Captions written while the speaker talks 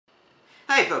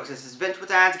Hey folks, this is Vince with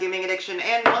Dad's Gaming Addiction,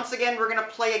 and once again we're going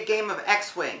to play a game of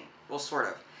X-Wing. Well, sort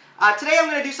of. Today I'm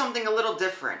going to do something a little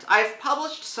different. I've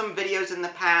published some videos in the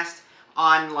past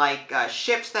on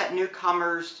ships that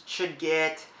newcomers should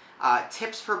get,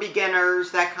 tips for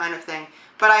beginners, that kind of thing.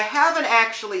 But I haven't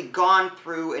actually gone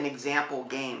through an example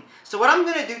game. So what I'm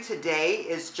going to do today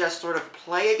is just sort of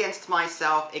play against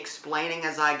myself, explaining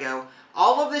as I go.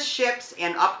 All of the ships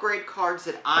and upgrade cards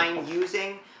that I'm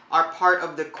using are part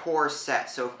of the core set.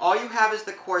 So if all you have is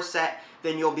the core set,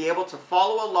 then you'll be able to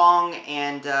follow along,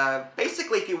 and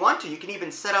basically if you want to, you can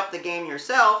even set up the game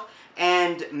yourself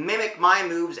and mimic my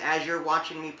moves as you're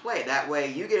watching me play. That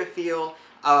way you get a feel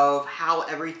of how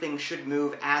everything should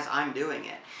move as I'm doing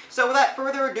it. So without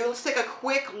further ado, let's take a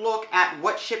quick look at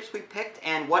what ships we picked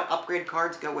and what upgrade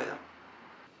cards go with them.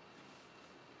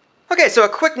 Okay, so a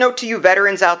quick note to you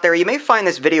veterans out there, you may find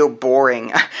this video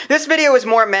boring. This video is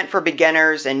more meant for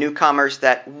beginners and newcomers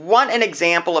that want an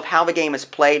example of how the game is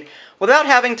played without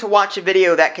having to watch a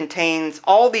video that contains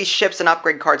all these ships and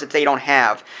upgrade cards that they don't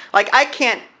have. Like, I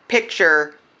can't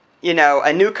picture, you know,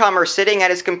 a newcomer sitting at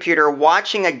his computer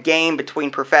watching a game between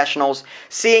professionals,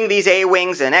 seeing these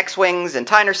A-Wings and X-Wings and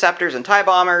TIE Interceptors and TIE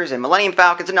Bombers and Millennium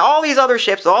Falcons and all these other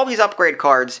ships, all these upgrade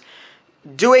cards,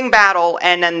 doing battle,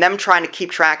 and then them trying to keep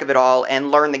track of it all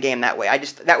and learn the game that way.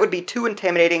 That would be too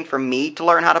intimidating for me to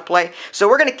learn how to play. So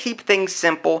we're going to keep things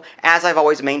simple, as I've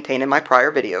always maintained in my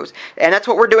prior videos. And that's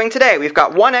what we're doing today. We've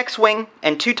got one X-Wing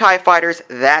and two TIE Fighters.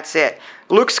 That's it.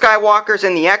 Luke Skywalker's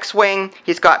in the X-Wing.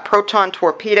 He's got proton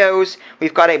torpedoes.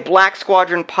 We've got a Black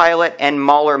Squadron pilot and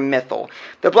Mauler Mythal.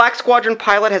 The Black Squadron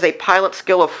pilot has a pilot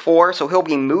skill of 4, so he'll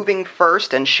be moving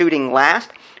first and shooting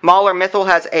last. Mauler Mythal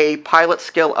has a pilot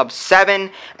skill of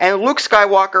 7, and Luke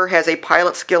Skywalker has a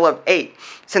pilot skill of 8.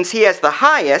 Since he has the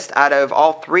highest out of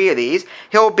all 3 of these,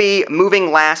 he'll be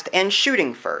moving last and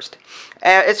shooting first.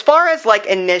 As far as like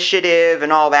initiative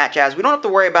and all that jazz, we don't have to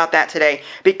worry about that today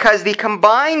because the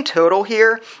combined total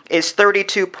here is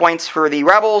 32 points for the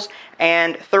Rebels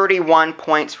and 31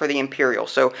 points for the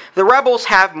Imperials. So the Rebels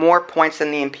have more points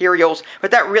than the Imperials, but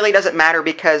that really doesn't matter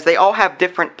because they all have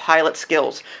different pilot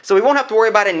skills. So we won't have to worry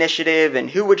about initiative and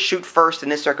who would shoot first in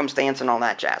this circumstance and all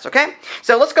that jazz, okay?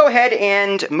 So let's go ahead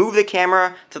and move the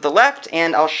camera to the left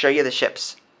and I'll show you the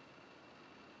ships.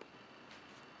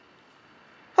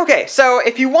 Okay, so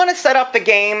if you want to set up the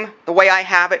game the way I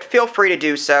have it, feel free to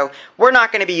do so. We're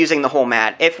not going to be using the whole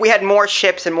mat. If we had more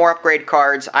ships and more upgrade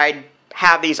cards, I'd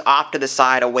have these off to the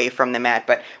side away from the mat,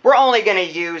 but we're only going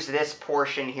to use this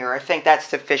portion here. I think that's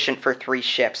sufficient for 3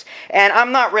 ships. And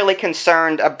I'm not really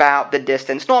concerned about the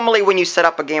distance. Normally when you set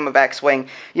up a game of X-Wing,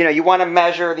 you know, you want to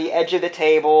measure the edge of the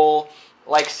table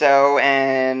like so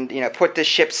and, you know, put the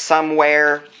ship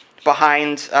somewhere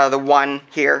behind the 1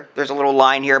 here. There's a little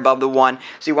line here above the 1.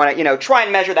 So you want to, you know, try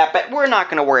and measure that, but we're not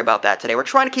going to worry about that today. We're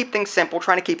trying to keep things simple,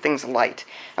 trying to keep things light.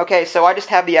 Okay, so I just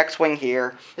have the X-Wing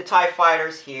here, the TIE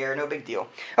Fighters here, no big deal.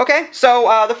 Okay,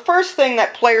 so the first thing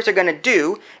that players are going to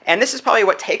do, and this is probably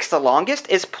what takes the longest,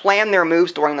 is plan their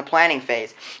moves during the planning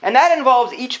phase. And that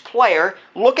involves each player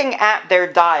looking at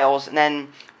their dials and then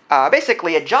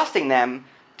basically adjusting them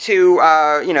to,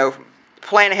 you know,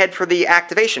 plan ahead for the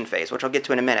activation phase, which I'll get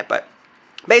to in a minute. But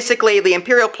basically, the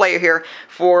Imperial player here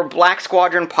for Black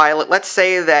Squadron pilot, let's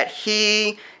say that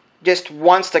he just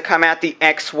wants to come at the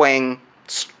X-Wing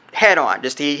head on.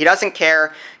 Just he doesn't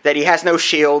care that he has no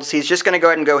shields. He's just going to go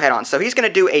ahead and go head on. So he's going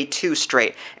to do a 2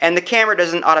 straight. And the camera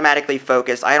doesn't automatically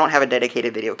focus. I don't have a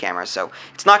dedicated video camera, so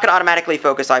it's not going to automatically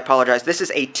focus. I apologize. This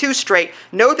is a 2 straight.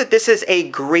 Note that this is a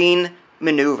green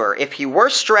maneuver. If he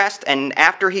were stressed and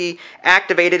after he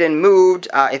activated and moved,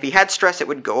 if he had stress, it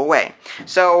would go away.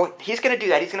 So he's going to do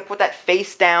that. He's going to put that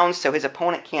face down so his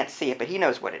opponent can't see it, but he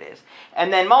knows what it is.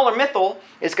 And then Mauler Mythal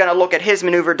is going to look at his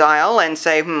maneuver dial and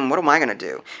say, what am I going to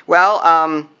do?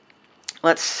 Well,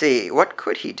 let's see. What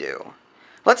could he do?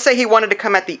 Let's say he wanted to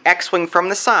come at the X-Wing from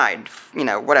the side, you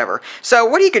know, whatever. So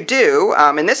what he could do,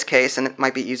 in this case, and it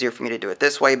might be easier for me to do it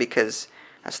this way because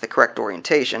that's the correct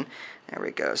orientation. There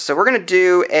we go. So we're going to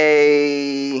do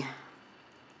a...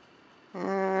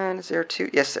 is there 2?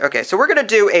 Yes. Okay. So we're going to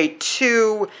do a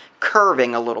 2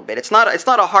 curving a little bit. It's not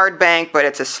a hard bank, but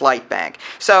it's a slight bank.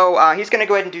 So he's going to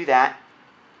go ahead and do that.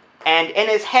 And in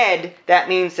his head, that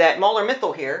means that Mauler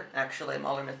Mythal here... Actually,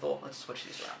 Mauler Mythal... Let's switch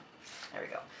these around. There we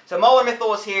go. So Mauler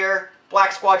Mythal is here.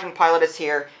 Black Squadron pilot is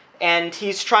here. And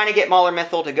he's trying to get Mauler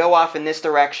Mythal to go off in this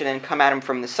direction and come at him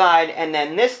from the side, and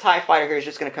then this TIE Fighter here is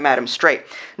just going to come at him straight.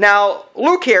 Now,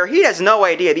 Luke here, he has no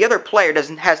idea, the other player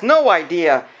has no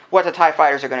idea what the TIE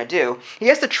fighters are going to do. He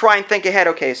has to try and think ahead,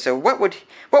 okay, so what would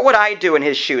I do in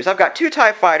his shoes? I've got 2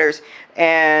 TIE fighters,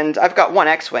 and I've got 1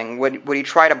 X-Wing. Would he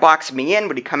try to box me in?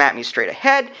 Would he come at me straight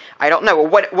ahead? I don't know.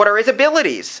 Well, what are his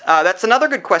abilities? That's another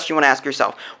good question you want to ask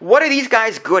yourself. What are these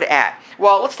guys good at?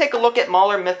 Well, let's take a look at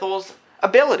Mauler Mithel's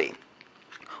ability.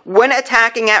 When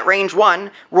attacking at range 1,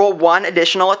 roll 1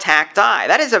 additional attack die.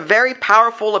 That is a very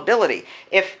powerful ability.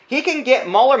 If he can get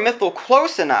Mauler Mithel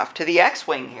close enough to the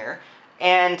X-Wing here,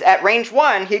 and at range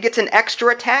 1, he gets an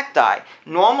extra attack die.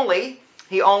 Normally,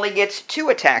 he only gets 2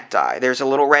 attack die. There's a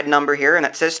little red number here, and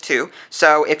that says 2.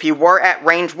 So if he were at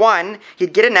range 1,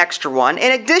 he'd get an extra 1.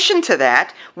 In addition to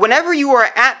that, whenever you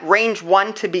are at range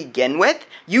 1 to begin with,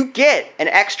 you get an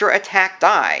extra attack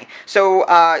die. So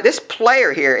this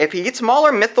player here, if he gets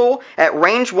Mauler Mithel at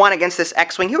range 1 against this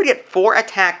X-Wing, he would get 4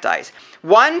 attack dice.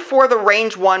 1 for the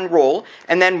range 1 roll,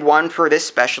 and then 1 for this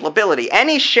special ability.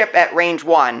 Any ship at range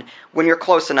 1, when you're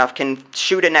close enough, can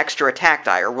shoot an extra attack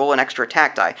die or roll an extra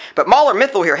attack die. But Mauler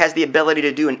Mithel here has the ability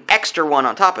to do an extra 1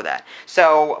 on top of that.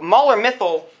 So Mauler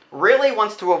Mithel really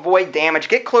wants to avoid damage,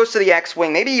 get close to the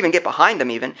X-Wing, maybe even get behind him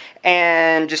even,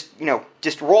 and just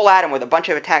roll at him with a bunch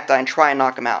of attack die and try and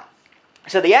knock him out.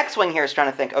 So the X-Wing here is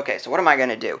trying to think, okay, so what am I going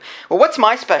to do? Well, what's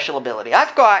my special ability?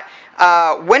 I've got,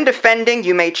 when defending,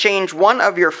 you may change one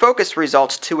of your focus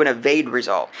results to an evade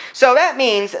result. So that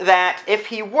means that if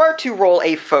he were to roll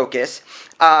a focus,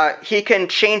 he can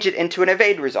change it into an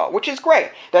evade result, which is great.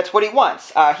 That's what he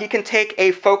wants. He can take a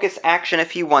focus action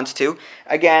if he wants to.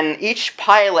 Again, each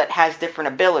pilot has different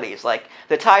abilities. Like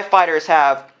the TIE fighters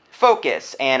have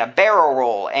focus and a barrel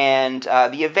roll and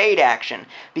the evade action.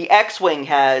 The X-Wing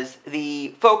has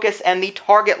the focus and the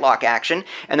target lock action,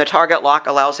 and the target lock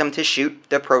allows him to shoot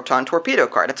the proton torpedo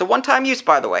card. It's a one-time use,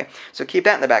 by the way, so keep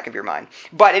that in the back of your mind.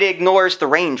 But it ignores the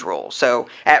range roll. So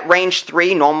at range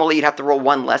 3, normally you'd have to roll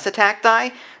 1 less attack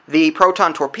die. The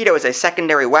proton torpedo is a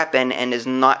secondary weapon and is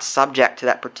not subject to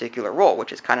that particular roll,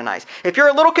 which is kind of nice. If you're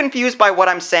a little confused by what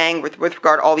I'm saying with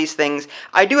regard to all these things,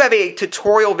 I do have a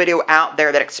tutorial video out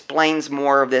there that explains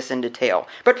more of this in detail.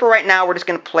 But for right now, we're just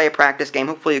going to play a practice game.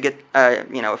 Hopefully you get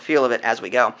a feel of it as we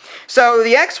go. So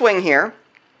the X-Wing here,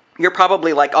 you're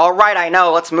probably like, all right, I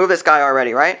know, let's move this guy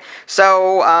already, right?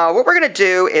 So what we're going to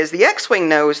do is the X-Wing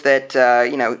knows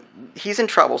that, he's in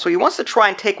trouble. So he wants to try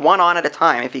and take one on at a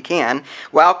time, if he can,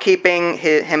 while keeping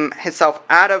himself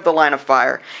out of the line of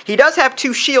fire. He does have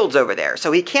 2 shields over there,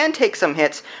 so he can take some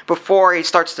hits before he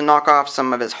starts to knock off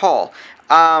some of his hull.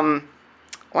 Why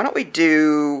don't we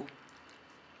do...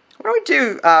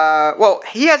 well,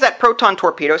 he has that proton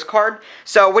torpedoes card,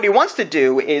 so what he wants to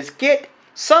do is get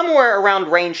somewhere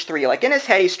around range 3. Like in his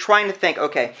head, he's trying to think,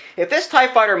 okay, if this TIE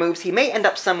fighter moves, he may end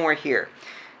up somewhere here.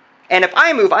 And if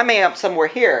I move, I may end up somewhere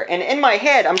here. And in my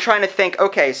head, I'm trying to think,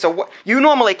 okay, so you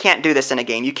normally can't do this in a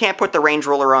game. You can't put the range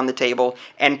roller on the table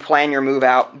and plan your move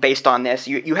out based on this.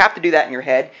 You have to do that in your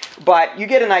head. But you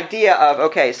get an idea of,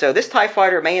 okay, so this TIE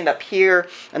fighter may end up here,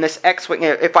 and this X-Wing,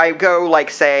 if I go, like,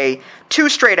 say, 2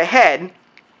 straight ahead,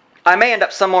 I may end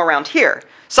up somewhere around here,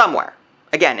 somewhere.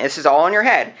 Again, this is all in your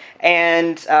head.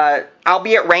 And I'll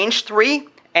be at range 3,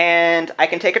 and I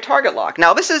can take a target lock.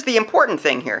 Now, this is the important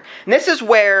thing here. And this is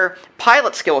where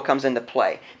pilot skill comes into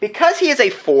play. Because he is a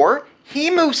 4, he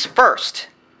moves first.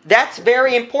 That's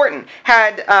very important.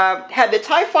 Had the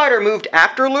TIE fighter moved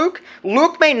after Luke,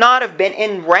 Luke may not have been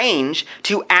in range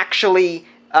to actually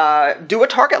do a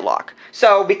target lock.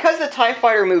 So, because the TIE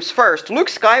fighter moves first, Luke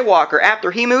Skywalker, after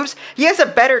he moves, he has a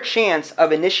better chance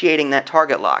of initiating that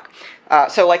target lock.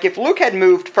 So, like, if Luke had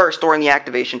moved first during the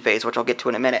activation phase, which I'll get to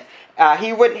in a minute,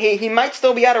 he might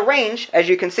still be out of range, as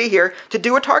you can see here, to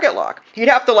do a target lock. He'd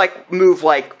have to, like, move,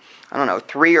 like, I don't know,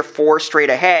 3 or 4 straight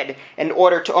ahead in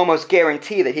order to almost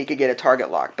guarantee that he could get a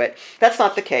target lock. But that's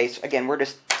not the case. Again, we're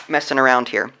just messing around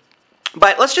here.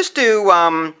 But let's just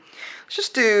do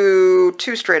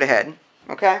 2 straight ahead,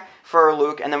 okay, for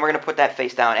Luke, and then we're going to put that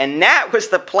face down. And that was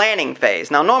the planning phase.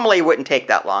 Now, normally it wouldn't take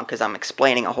that long because I'm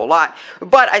explaining a whole lot,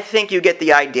 but I think you get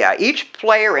the idea. Each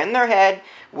player in their head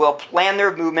will plan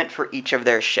their movement for each of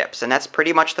their ships, and that's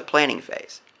pretty much the planning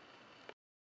phase.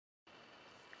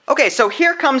 Okay, so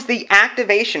here comes the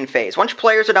activation phase. Once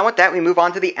players are done with that, we move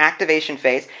on to the activation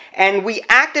phase, and we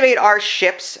activate our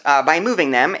ships by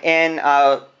moving them in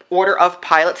order of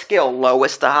pilot skill,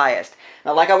 lowest to highest.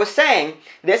 Now, like I was saying,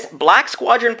 this Black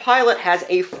Squadron pilot has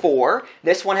a 4,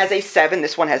 this one has a 7,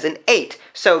 this one has an 8.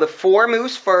 So the 4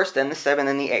 moves first, then the 7,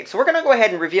 then the 8. So we're going to go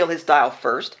ahead and reveal his dial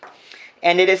first.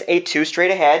 And it is a 2 straight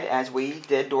ahead, as we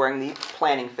did during the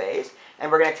planning phase.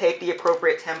 And we're going to take the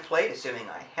appropriate template, assuming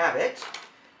I have it.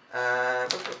 There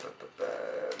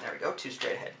we go, 2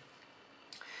 straight ahead.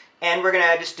 And we're going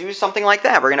to just do something like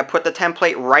that. We're going to put the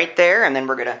template right there, and then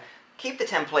we're going to keep the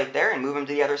template there and move him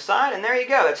to the other side, and there you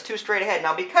go. That's 2 straight ahead.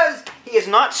 Now, because he is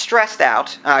not stressed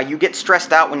out, you get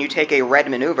stressed out when you take a red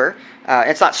maneuver.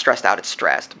 It's not stressed out, it's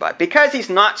stressed. But because he's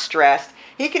not stressed,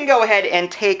 he can go ahead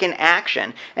and take an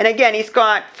action. And again, he's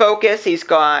got focus, he's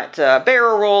got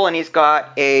barrel roll, and he's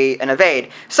got an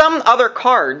evade. Some other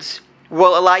cards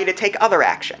will allow you to take other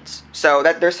actions. So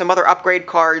there's some other upgrade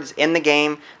cards in the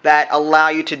game that allow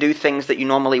you to do things that you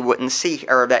normally wouldn't see,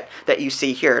 or that you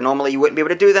see here. Normally you wouldn't be able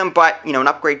to do them, but an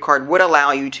upgrade card would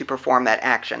allow you to perform that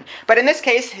action. But in this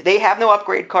case, they have no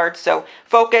upgrade cards, so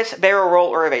focus, barrel roll,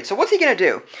 or evade. So what's he going to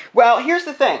do? Well, here's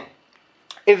the thing.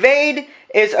 Evade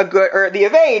is the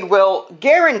evade will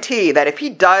guarantee that if he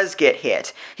does get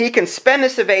hit, he can spend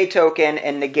this evade token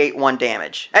and negate 1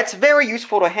 damage. That's very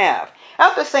useful to have.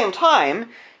 At the same time,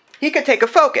 he could take a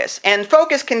focus, and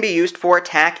focus can be used for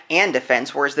attack and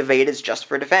defense, whereas the evade is just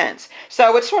for defense.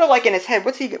 So it's sort of like in his head,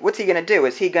 what's he going to do?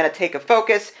 Is he going to take a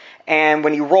focus, and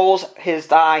when he rolls his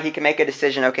die, he can make a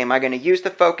decision, okay, am I going to use the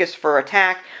focus for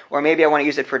attack, or maybe I want to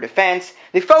use it for defense?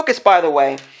 The focus, by the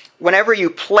way, whenever you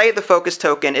play the focus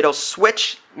token, it'll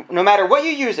switch, no matter what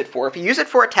you use it for. If you use it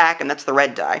for attack, and that's the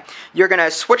red die, you're going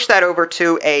to switch that over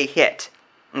to a hit.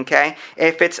 Okay?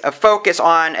 If it's a focus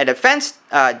on a defense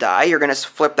die, you're going to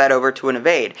flip that over to an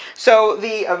evade. So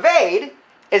the evade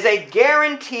is a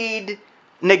guaranteed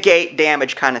negate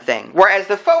damage kind of thing. Whereas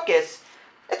the focus,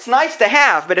 it's nice to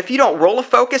have, but if you don't roll a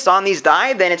focus on these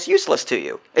die, then it's useless to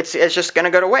you. It's just going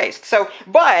to go to waste. So,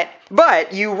 but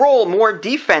you roll more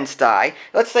defense die.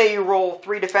 Let's say you roll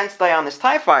 3 defense die on this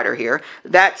TIE fighter here.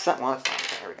 That's, well, that's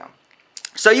not, there we go.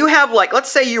 So you have, like,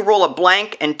 let's say you roll a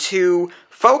blank and 2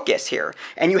 focus here,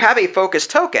 and you have a focus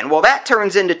token. Well, that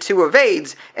turns into 2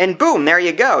 evades, and boom, there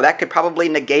you go. That could probably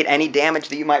negate any damage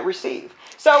that you might receive.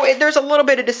 So there's a little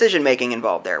bit of decision making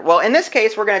involved there. Well, in this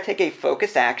case, we're going to take a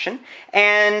focus action,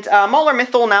 and Mauler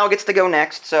Mythal now gets to go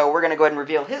next, so we're going to go ahead and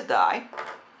reveal his die.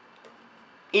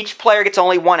 Each player gets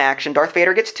only 1 action. Darth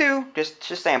Vader gets 2, just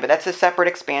saying, but that's a separate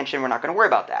expansion. We're not going to worry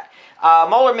about that.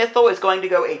 Mauler Mythal is going to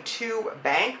go a 2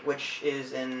 bank, which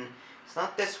is in, it's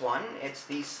not this one, it's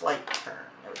the slight turn.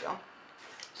 There we go.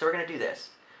 So we're going to do this.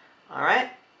 Alright?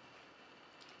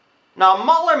 Now,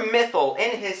 Mauler Mythal,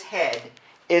 in his head,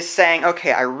 is saying,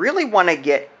 okay, I really want to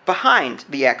get behind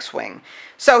the X-Wing.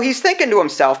 So he's thinking to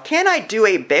himself, can I do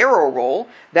a barrel roll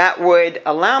that would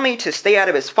allow me to stay out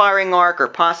of his firing arc or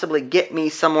possibly get me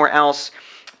somewhere else?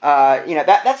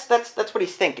 That's what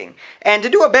he's thinking. And to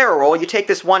do a barrel roll, you take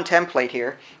this 1 template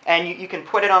here, and you can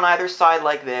put it on either side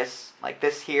like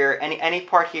this here, any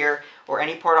part here, or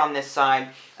any part on this side,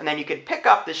 and then you could pick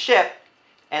up the ship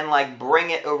and like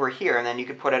bring it over here, and then you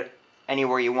could put it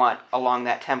anywhere you want along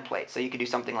that template. So you could do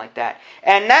something like that.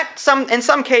 And that, in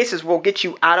some cases, will get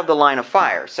you out of the line of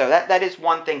fire. So that is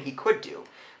one thing he could do.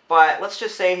 But let's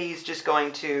just say he's just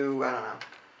going to, I don't know,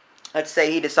 let's say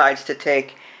he decides to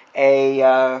take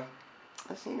a,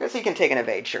 let's see, he can take an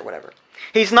evade, sure, whatever.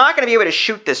 He's not going to be able to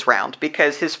shoot this round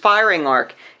because his firing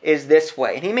arc is this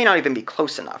way, and he may not even be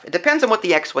close enough. It depends on what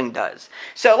the X-Wing does.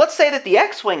 So let's say that the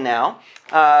X-Wing now,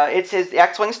 it's the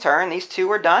X-Wing's turn. These 2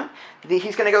 are done.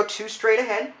 He's going to go 2 straight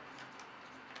ahead.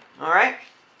 All right,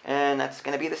 and that's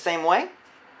going to be the same way.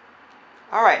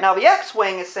 All right, now the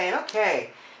X-Wing is saying, okay,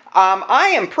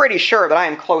 I am pretty sure that I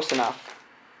am close enough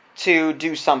to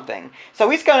do something. So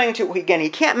he's going to, again, he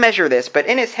can't measure this, but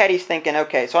in his head he's thinking,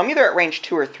 okay, so I'm either at range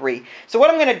 2 or 3. So what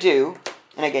I'm going to do,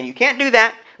 and again, you can't do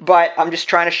that, but I'm just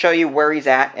trying to show you where he's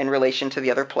at in relation to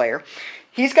the other player.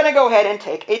 He's going to go ahead and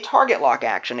take a target lock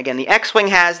action. Again, the X-Wing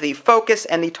has the focus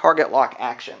and the target lock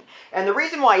action. And the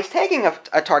reason why he's taking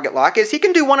a target lock is he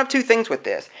can do one of 2 things with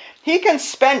this. He can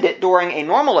spend it during a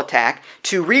normal attack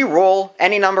to re-roll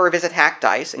any number of his attack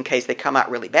dice in case they come out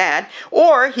really bad,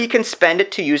 or he can spend it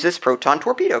to use this proton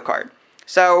torpedo card.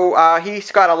 So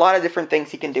he's got a lot of different things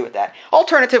he can do with that.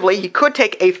 Alternatively, he could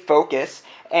take a focus,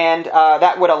 and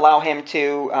that would allow him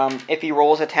to, if he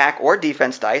rolls attack or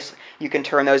defense dice, you can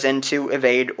turn those into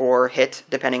evade or hit,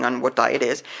 depending on what die it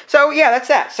is. So yeah, that's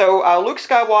that. So Luke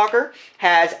Skywalker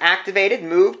has activated,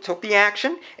 moved, took the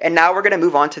action, and now we're going to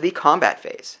move on to the combat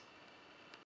phase.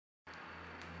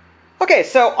 Okay,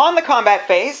 so on the combat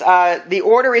phase, the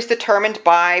order is determined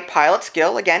by pilot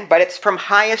skill, again, but it's from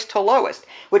highest to lowest,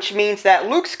 which means that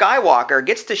Luke Skywalker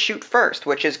gets to shoot first,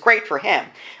 which is great for him,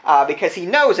 because he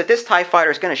knows that this TIE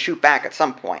fighter is going to shoot back at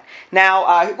some point.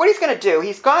 Now, what he's going to do,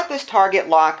 he's got this target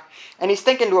lock, and he's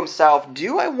thinking to himself,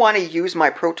 do I want to use my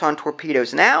proton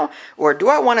torpedoes now, or do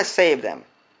I want to save them?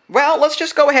 Well, let's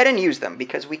just go ahead and use them,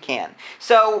 because we can.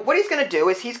 So what he's going to do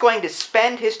is he's going to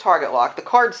spend his target lock. The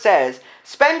card says,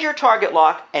 spend your target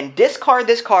lock and discard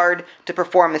this card to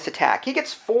perform this attack. He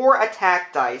gets 4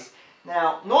 attack dice.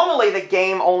 Now, normally the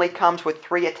game only comes with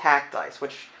 3 attack dice,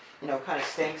 which, you know, kind of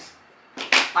stinks.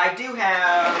 I do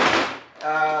have,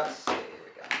 let's see, here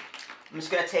we go. I'm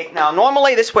just going to take, now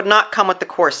normally this would not come with the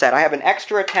core set. I have an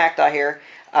extra attack die here,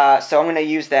 so I'm going to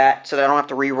use that so that I don't have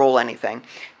to re-roll anything.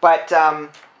 But,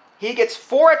 he gets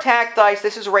 4 attack dice.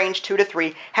 This is range 2 to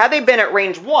 3. Had they been at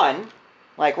range 1,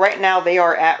 like right now they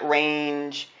are at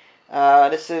range,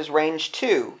 this is range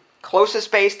 2.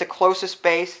 Closest base to closest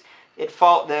base.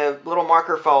 The little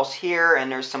marker falls here,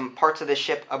 and there's some parts of the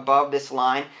ship above this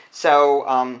line.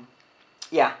 So,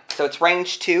 yeah, so it's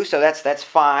range 2, so that's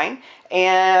fine.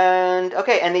 And,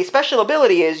 okay, and the special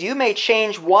ability is you may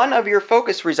change one of your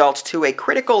focus results to a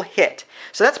critical hit.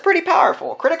 So that's pretty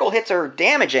powerful. Critical hits are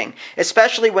damaging,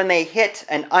 especially when they hit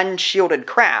an unshielded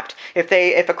craft. If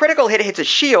a critical hit hits a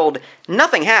shield,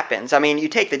 nothing happens. I mean, you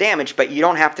take the damage, but you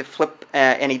don't have to flip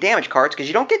any damage cards, because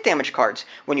you don't get damage cards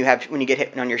when you get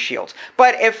hit on your shields.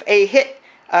 But if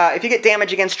you get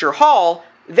damage against your hull,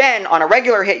 then on a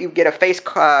regular hit you get a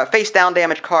face down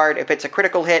damage card. If it's a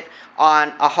critical hit on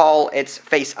a hull, it's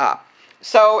face up.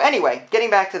 So anyway, getting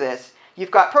back to this,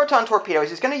 you've got proton torpedoes.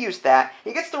 He's going to use that.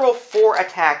 He gets to roll 4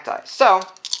 attack dice. So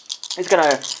he's going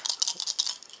to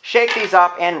shake these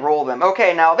up and roll them.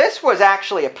 Okay, now this was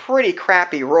actually a pretty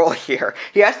crappy roll here.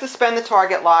 He has to spend the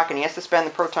target lock and he has to spend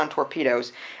the proton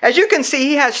torpedoes. As you can see,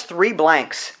 he has 3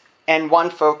 blanks and 1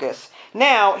 focus.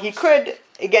 Now, he could,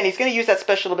 again, he's going to use that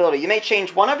special ability. You may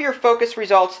change one of your focus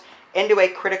results into a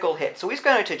critical hit. So he's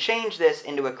going to change this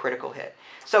into a critical hit.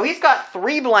 So he's got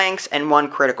 3 blanks and 1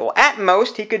 critical. At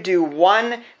most, he could do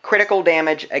 1 critical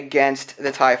damage against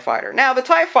the TIE Fighter. Now, the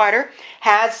TIE Fighter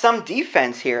has some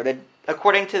defense here.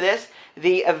 According to this,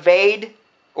 the evade,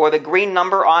 or the green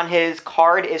number on his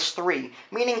card, is 3,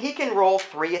 meaning he can roll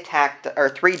 3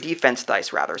 defense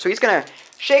dice, rather. So he's going to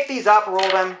shake these up, roll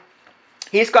them.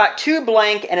 He's got 2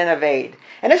 blank and an evade.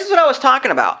 And this is what I was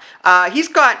talking about. He's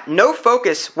got no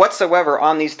focus whatsoever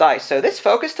on these dice. So this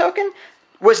focus token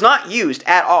was not used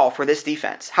at all for this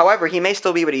defense. However, he may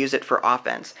still be able to use it for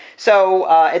offense. So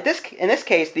in this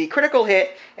case, the critical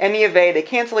hit and the evade, they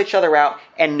cancel each other out,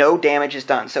 and no damage is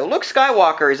done. So Luke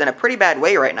Skywalker is in a pretty bad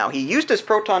way right now. He used his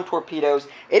proton torpedoes.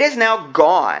 It is now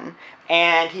gone,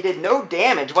 and he did no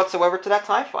damage whatsoever to that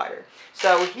TIE Fighter.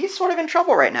 So he's sort of in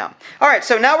trouble right now. Alright,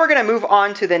 so now we're going to move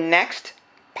on to the next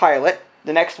pilot.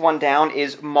 The next one down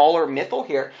is Mauler Mythil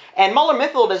here. And Mauler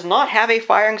Mythil does not have a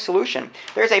firing solution.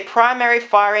 There's a primary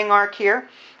firing arc here.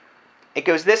 It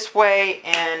goes this way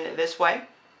and this way.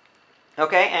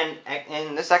 Okay,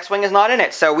 and this X-Wing is not in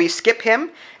it. So we skip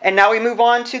him, and now we move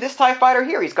on to this TIE Fighter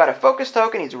here. He's got a focus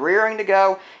token. He's rearing to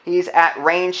go. He's at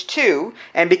range 2.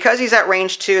 And because he's at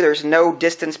range 2, there's no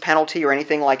distance penalty or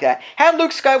anything like that. Had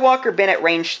Luke Skywalker been at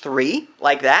range 3,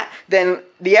 like that, then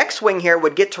the X-Wing here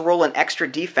would get to roll an extra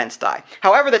defense die.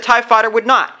 However, the TIE Fighter would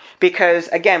not. Because,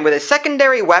 again, with a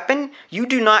secondary weapon, you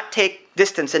do not take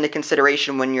distance into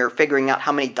consideration when you're figuring out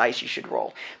how many dice you should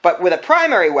roll. But with a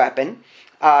primary weapon,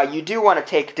 you do want to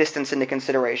take distance into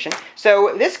consideration.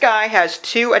 So this guy has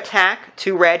 2 attack,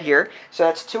 2 red here. So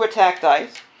that's 2 attack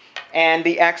dice. And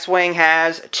the X-Wing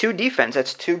has 2 defense.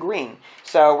 That's 2 green.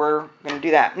 So we're going to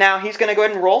do that. Now he's going to go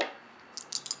ahead and roll.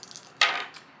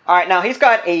 Alright, now he's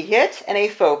got a hit and a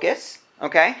focus.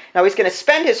 Okay? Now he's going to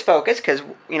spend his focus because,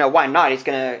 you know, why not? He's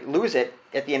going to lose it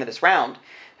at the end of this round.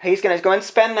 He's going to go and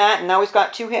spend that, and now he's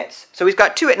got 2 hits. So he's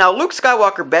got 2 hits. Now, Luke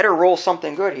Skywalker better roll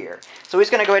something good here. So he's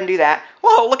going to go ahead and do that.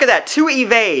 Whoa, look at that. 2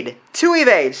 evade. 2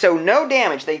 evade. So no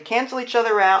damage. They cancel each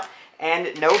other out,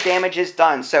 and no damage is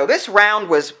done. So this round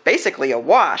was basically a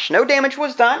wash. No damage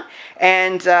was done,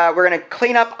 and we're going to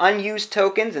clean up unused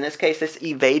tokens. In this case, this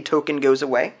evade token goes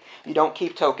away. You don't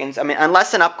keep tokens. I mean,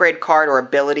 unless an upgrade card or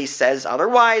ability says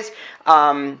otherwise.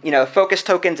 You know, focus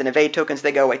tokens and evade tokens,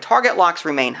 they go away. Target locks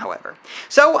remain, however.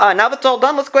 So, now that's all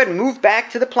done, let's go ahead and move back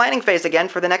to the planning phase again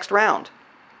for the next round.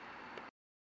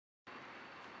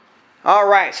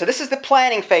 Alright, so this is the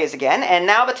planning phase again, and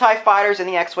now the TIE Fighters and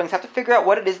the X-Wings have to figure out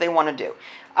what it is they want to do.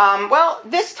 Well,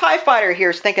 this TIE Fighter here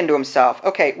is thinking to himself,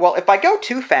 okay, well, if I go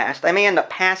too fast, I may end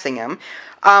up passing him.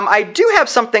 I do have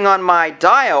something on my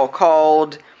dial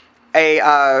called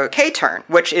a K-turn,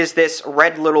 which is this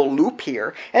red little loop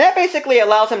here, and that basically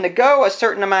allows him to go a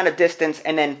certain amount of distance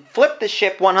and then flip the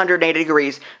ship 180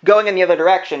 degrees going in the other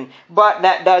direction, but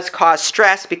that does cause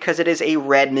stress because it is a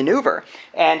red maneuver,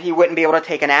 and he wouldn't be able to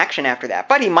take an action after that,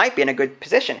 but he might be in a good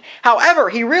position. However,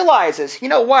 he realizes, you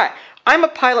know what, I'm a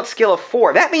pilot skill of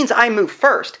 4. That means I move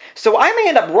first. So I may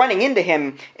end up running into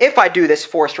him if I do this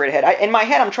 4 straight ahead. In my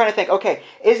head, I'm trying to think, okay,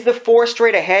 is the 4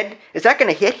 straight ahead, is that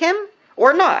going to hit him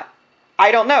or not?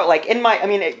 I don't know. Like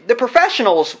the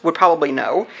professionals would probably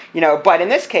know, but in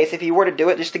this case, if he were to do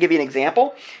it, just to give you an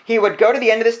example, he would go to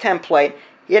the end of this template,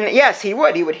 and yes, he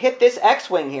would hit this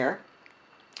X-wing here,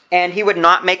 and he would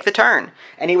not make the turn,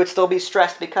 and he would still be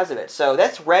stressed because of it. So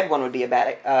this red one would be a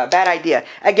bad idea.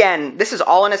 Again, this is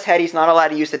all in his head. He's not allowed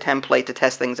to use the template to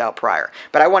test things out prior.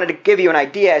 But I wanted to give you an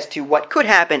idea as to what could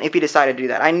happen if he decided to do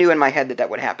that. I knew in my head that that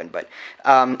would happen, but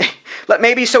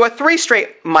maybe so a 3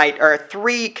 straight might, or a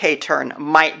 3K turn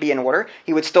might be in order.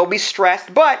 He would still be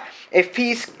stressed, but if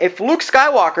Luke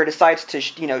Skywalker decides to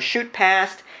shoot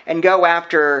past and go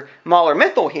after Mauler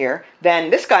Mithel here,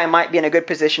 then this guy might be in a good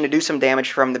position to do some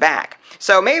damage from the back.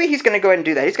 So maybe he's going to go ahead and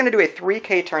do that. He's going to do a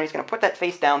 3K turn. He's going to put that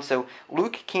face down so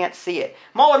Luke can't see it.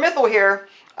 Mauler Mithel here,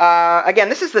 again,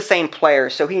 this is the same player,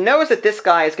 so he knows that this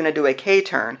guy is going to do a K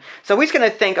turn. So he's going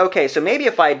to think, okay, so maybe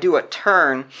if I do a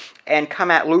turn and come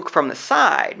at Luke from the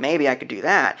side, maybe I could do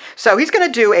that. So he's going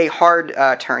to do a hard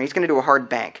turn. He's going to do a hard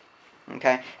bank.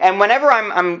 Okay, and whenever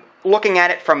I'm looking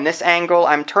at it from this angle,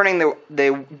 I'm turning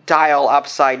the dial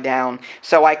upside down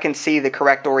so I can see the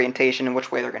correct orientation and which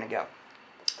way they're going to go.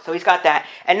 So he's got that.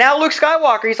 And now Luke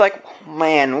Skywalker, he's like,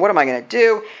 man, what am I going to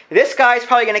do? This guy's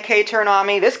probably going to K-turn on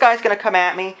me. This guy's going to come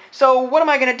at me. So what am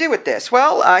I going to do with this?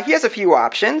 Well, he has a few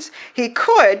options. He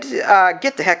could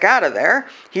get the heck out of there.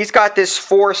 He's got this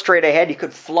 4 straight ahead. He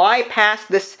could fly past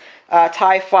this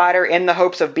TIE fighter in the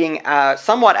hopes of being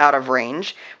somewhat out of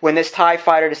range when this TIE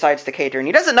fighter decides to K-turn.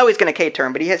 He doesn't know he's going to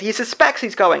K-turn, but he suspects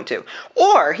he's going to.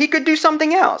 Or he could do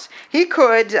something else. He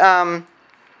could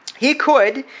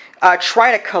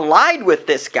try to collide with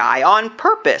this guy on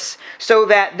purpose so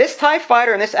that this TIE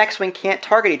fighter and this X-Wing can't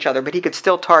target each other, but he could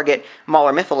still target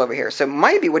Mauler Mithel over here. So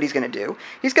maybe what he's going to do,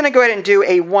 he's going to go ahead and do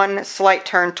a 1 slight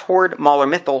turn toward Mauler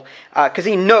Mithel because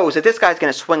he knows that this guy's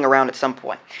going to swing around at some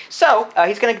point. So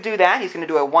he's going to do that. He's going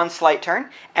to do a 1 slight turn,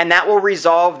 and that will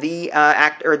resolve the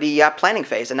planning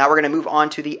phase. And now we're going to move on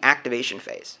to the activation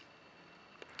phase.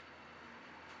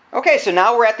 Okay, so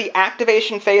now we're at the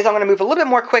activation phase. I'm going to move a little bit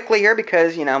more quickly here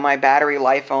because, my battery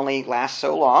life only lasts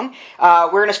so long. We're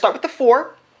going to start with the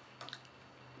 4.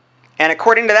 And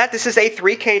according to that, this is a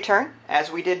 3K turn,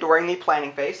 as we did during the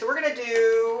planning phase. So we're going to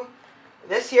do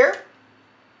this here.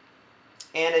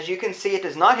 And as you can see, it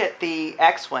does not hit the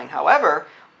X-Wing. However,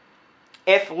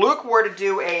 if Luke were to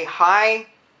do a high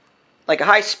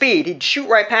speed, he'd shoot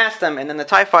right past them, and then the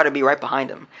TIE fighter would be right behind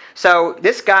him. So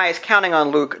this guy is counting on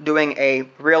Luke doing a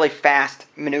really fast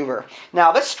maneuver.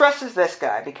 Now, this stresses this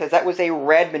guy, because that was a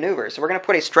red maneuver, so we're going to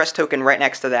put a stress token right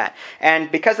next to that.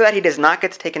 And because of that, he does not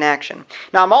get to take an action.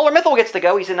 Now, Mauler Mithel gets to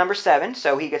go. He's in number 7,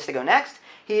 so he gets to go next.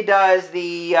 He does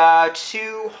the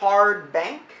 2 hard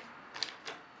bank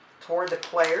toward the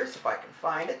players. If I can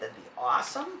find it, that'd be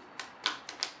awesome.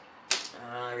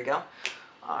 There we go.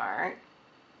 All right.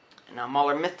 Now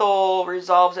Mauler Mithel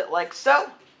resolves it like so.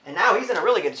 And now he's in a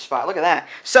really good spot. Look at that.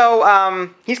 So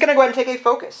he's going to go ahead and take a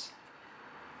focus.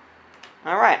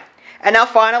 All right. And now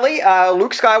finally,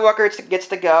 Luke Skywalker gets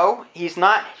to go. He's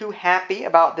not too happy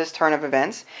about this turn of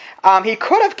events. He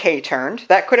could have K-turned.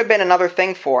 That could have been another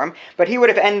thing for him. But he would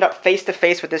have ended up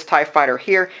face-to-face with this TIE fighter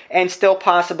here and still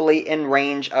possibly in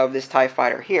range of this TIE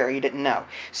fighter here. He didn't know.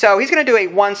 So he's going to do a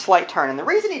 1 slight turn. And the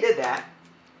reason he did that,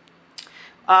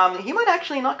 he might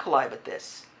actually not collide with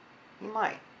this. He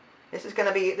might. This is going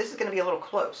to be a little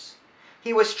close.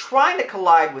 He was trying to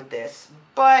collide with this,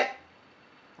 but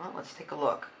well, let's take a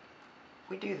look.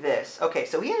 We do this. Okay,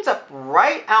 so he ends up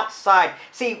right outside.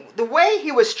 See, the way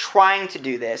he was trying to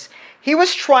do this, he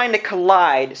was trying to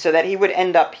collide so that he would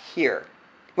end up here.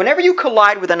 Whenever you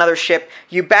collide with another ship,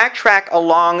 you backtrack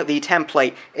along the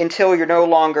template until you're no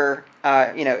longer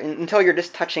until you're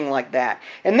just touching like that.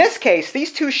 In this case,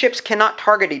 these 2 ships cannot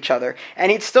target each other,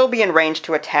 and he'd still be in range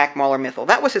to attack Mauler Mithel.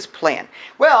 That was his plan.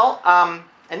 Well,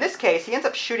 in this case, he ends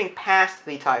up shooting past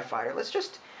the TIE fighter. Let's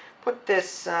just put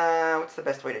this, what's the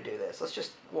best way to do this?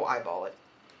 We'll eyeball it.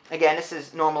 Again, this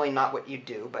is normally not what you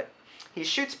do, but he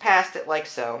shoots past it like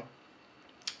so,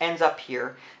 ends up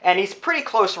here, and he's pretty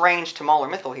close range to Mauler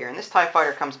Mithel here, and this TIE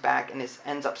fighter comes back, and this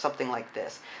ends up something like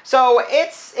this. So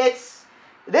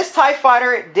this TIE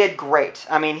fighter did great.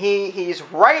 I mean, he's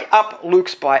right up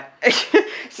Luke's butt,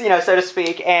 so to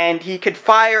speak, and he could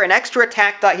fire an extra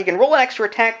attack die. He can roll an extra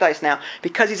attack dice now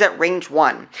because he's at range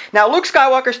 1. Now, Luke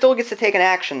Skywalker still gets to take an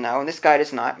action, though, and this guy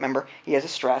does not. Remember, he has a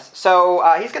stress. So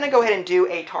he's going to go ahead and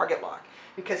do a target lock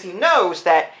because he knows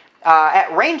that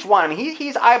at range 1, I mean,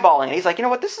 he's eyeballing it. He's like, you know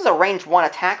what, this is a range 1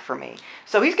 attack for me.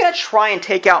 So he's going to try and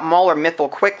take out Mauler Mythel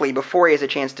quickly before he has a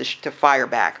chance to fire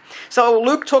back. So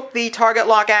Luke took the target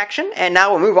lock action, and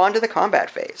now we'll move on to the combat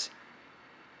phase.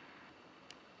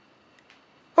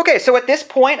 Okay, so at this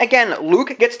point, again,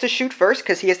 Luke gets to shoot first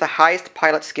because he has the highest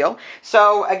pilot skill.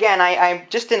 So again, I'm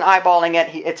just in eyeballing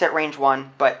it. It's at range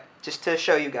 1, but just to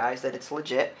show you guys that it's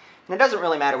legit. And it doesn't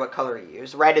really matter what color you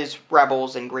use. Red is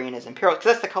Rebels and green is Imperials,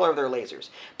 because that's the color of their lasers.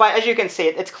 But as you can see,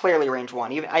 it's clearly range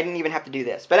 1. I didn't even have to do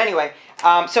this. But anyway,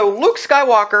 so Luke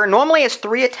Skywalker normally has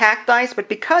 3 attack dice, but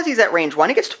because he's at range 1,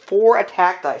 he gets 4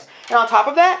 attack dice. And on top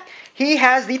of that, he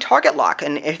has the target lock.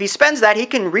 And if he spends that, he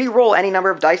can re-roll any number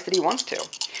of dice that he wants to.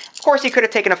 Of course, he could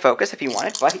have taken a focus if he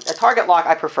wanted, but a target lock,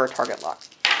 I prefer target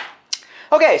locks.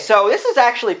 Okay, so this is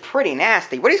actually pretty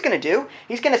nasty. What he's going to do,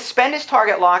 he's going to spend his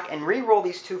target lock and re-roll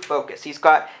these 2 focus. He's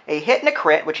got a hit and a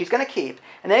crit, which he's going to keep,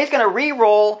 and then he's going to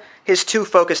re-roll his 2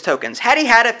 focus tokens. Had he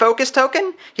had a focus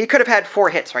token, he could have had 4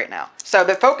 hits right now. So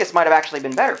the focus might have actually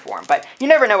been better for him, but you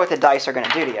never know what the dice are going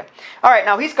to do to you. All right,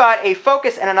 now he's got a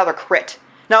focus and another crit.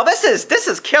 Now this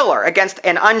is killer against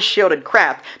an unshielded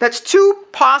craft. That's 2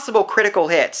 possible critical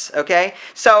hits, okay?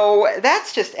 So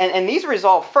that's just, and these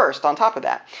resolve first on top of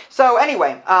that. So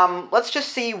anyway, let's just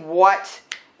see what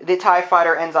the TIE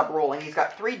Fighter ends up rolling. He's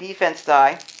got 3 defense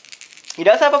die. He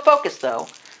does have a focus though.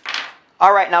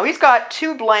 All right, now he's got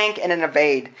 2 blank and an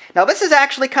evade. Now this is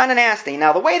actually kind of nasty.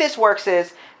 Now the way this works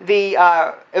is the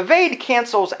evade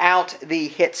cancels out the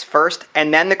hits first,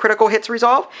 and then the critical hits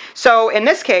resolve. So in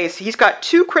this case, he's got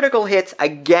 2 critical hits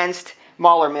against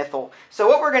Mauler Mythel. So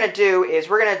what we're going to do is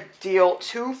we're going to deal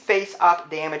 2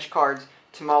 face-up damage cards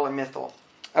to Mauler Mythel.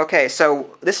 Okay, so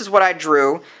this is what I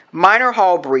drew. Minor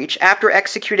hull breach. After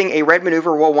executing a red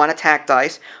maneuver, roll 1 attack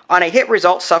dice. On a hit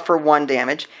result, suffer 1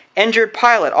 damage. Injured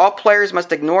pilot. All players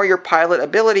must ignore your pilot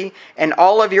ability and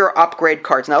all of your upgrade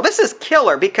cards. Now this is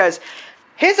killer because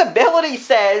his ability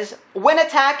says, when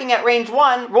attacking at range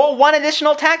 1, roll 1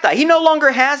 additional attack die. He no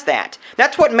longer has that.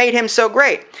 That's what made him so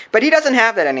great. But he doesn't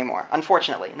have that anymore,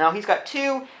 unfortunately. Now he's got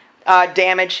 2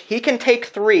 damage. He can take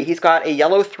 3. He's got a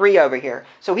yellow 3 over here.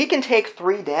 So he can take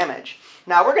 3 damage.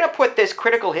 Now we're going to put this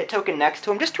critical hit token next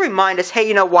to him just to remind us, hey,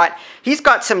 you know what? He's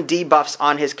got some debuffs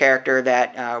on his character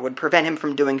that would prevent him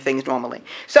from doing things normally.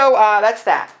 So that's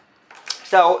that.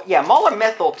 So yeah, Mauler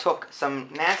Mythel took some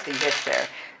nasty hits there.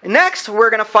 Next,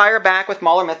 we're going to fire back with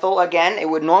Mauler Mythel. Again, it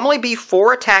would normally be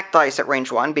 4 attack dice at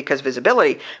range 1 because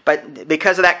visibility, but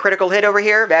because of that critical hit over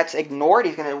here, that's ignored.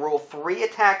 He's going to roll 3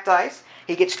 attack dice.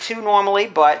 He gets 2 normally,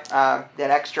 but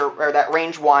that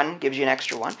range 1 gives you an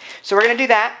extra 1. So we're going to do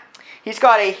that. He's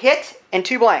got a hit and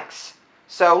 2 blanks.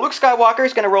 So Luke Skywalker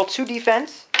is going to roll 2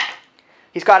 defense.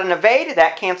 He's got an evade.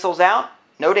 That cancels out.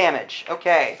 No damage.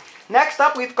 Okay. Next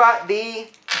up, we've got the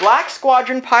Black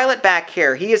Squadron pilot back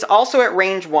here. He is also at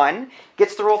range 1.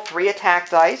 Gets to roll 3 attack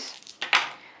dice.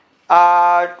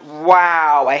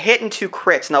 Wow. A hit and 2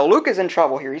 crits. Now, Luke is in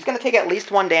trouble here. He's going to take at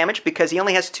least 1 damage because he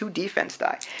only has 2 defense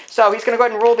die. So he's going to go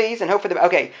ahead and roll these and hope for the...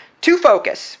 Okay. 2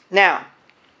 focus. Now,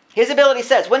 his ability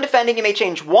says, when defending, you may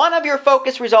change 1 of your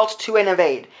focus results to an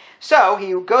evade. So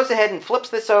he goes ahead and flips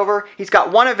this over. He's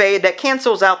got 1 evade that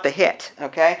cancels out the hit,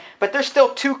 okay? But there's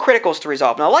still 2 criticals to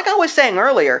resolve. Now, like I was saying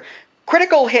earlier,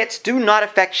 critical hits do not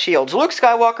affect shields. Luke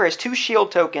Skywalker has 2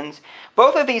 shield tokens.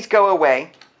 Both of these go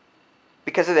away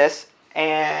because of this,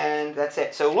 and that's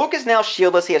it. So Luke is now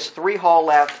shieldless. He has 3 hull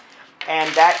left,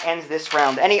 and that ends this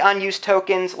round. Any unused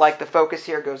tokens, like the focus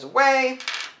here, goes away,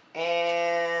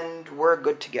 and we're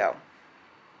good to go.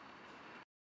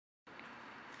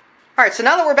 Alright, so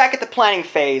now that we're back at the planning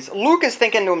phase, Luke is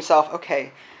thinking to himself,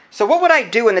 okay, so what would I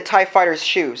do in the TIE Fighter's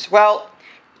shoes? Well,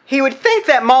 he would think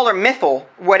that Mauler Mythel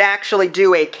would actually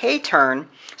do a K-turn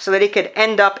so that he could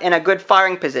end up in a good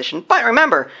firing position. But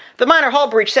remember, the minor hull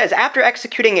breach says after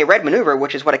executing a red maneuver,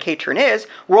 which is what a K-turn is,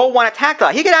 roll 1 attack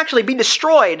die. He could actually be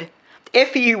destroyed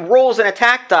if he rolls an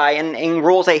attack die and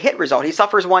rolls a hit result. He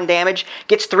suffers 1 damage,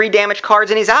 gets 3 damage cards,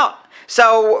 and he's out.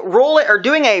 So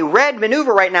doing a red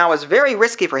maneuver right now is very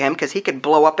risky for him because he could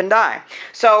blow up and die.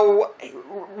 So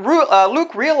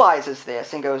Luke realizes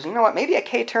this and goes, you know what, maybe a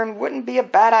K-turn wouldn't be a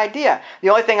bad idea. The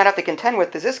only thing I'd have to contend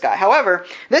with is this guy. However,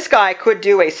 this guy could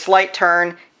do a slight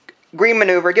turn, green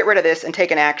maneuver, get rid of this, and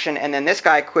take an action, and then this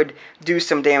guy could do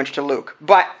some damage to Luke.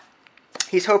 But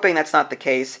he's hoping that's not the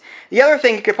case. The other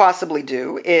thing he could possibly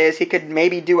do is he could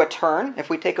maybe do a turn. If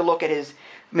we take a look at his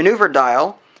maneuver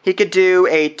dial, he could do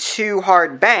a 2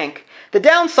 hard bank. The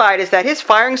downside is that his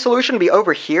firing solution would be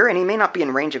over here, and he may not be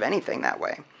in range of anything that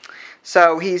way.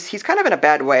 So he's kind of in a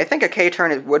bad way. I think a K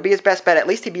turn would be his best bet. At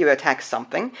least he'd be able to attack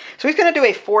something. So he's going to do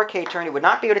a 4K turn. He would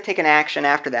not be able to take an action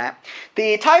after that.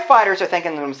 The TIE Fighters are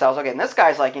thinking to themselves, okay, and this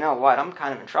guy's like, you know what, I'm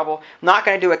kind of in trouble. I'm not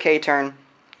going to do a K turn.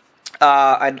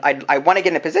 I want to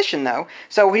get in a position, though.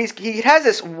 So he has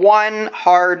this one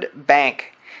hard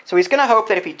bank. So he's going to hope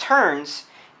that if he turns,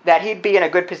 that he'd be in a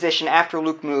good position after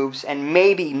Luke moves and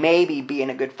maybe be in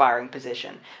a good firing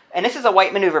position. And this is a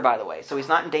white maneuver, by the way, so he's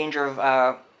not in danger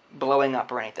of blowing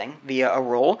up or anything via a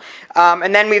roll.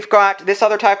 And then we've got this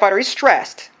other TIE Fighter. He's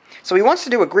stressed. So he wants to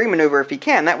do a green maneuver if he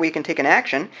can. That way he can take an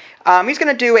action. He's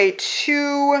going to do a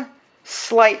 2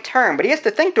 slight turn, but he has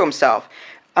to think to himself,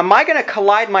 am I going to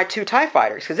collide my 2 TIE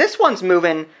Fighters? Because this one's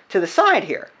moving to the side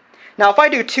here. Now, if I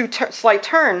do 2 slight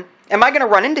turn, am I going to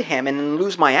run into him and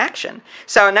lose my action?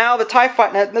 So now the TIE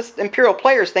Fighter, this Imperial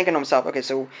player is thinking to himself, okay,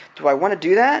 so do I want to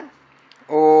do that?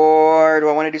 Or do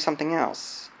I want to do something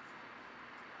else?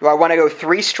 Do I want to go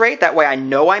 3 straight? That way I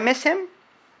know I miss him?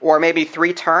 Or maybe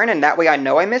 3 turn, and that way I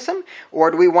know I miss him?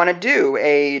 Or do we want to do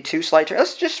a 2 slight turn?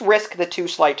 Let's just risk the 2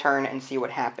 slight turn and see what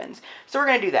happens. So we're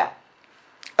going to do that.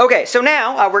 Okay, so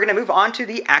now we're going to move on to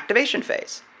the activation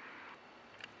phase.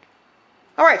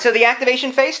 Alright, so the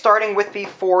activation phase, starting with the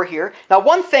 4 here. Now,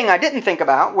 one thing I didn't think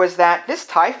about was that this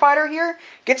TIE Fighter here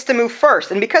gets to move first,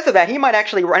 and because of that, he might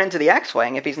actually run into the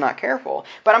X-Wing if he's not careful.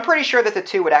 But I'm pretty sure that the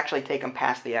 2 would actually take him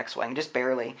past the X-Wing, just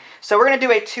barely. So we're going to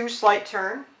do a 2 slight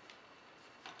turn.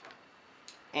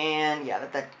 And, yeah,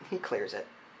 he clears it.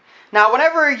 Now,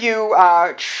 whenever you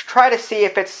try to see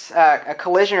if it's a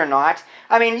collision or not,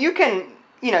 I mean, you can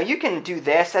do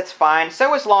this, that's fine,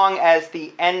 so as long as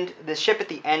the ship at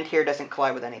the end here doesn't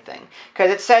collide with anything. Because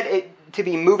it said it to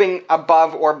be moving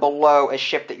above or below a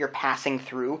ship that you're passing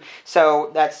through, so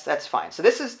that's fine. So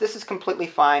this is completely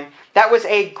fine. That was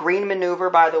a green maneuver,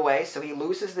 by the way, so he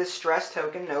loses this stress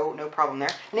token, no problem there.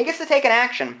 And he gets to take an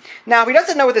action. Now, he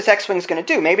doesn't know what this X-Wing's going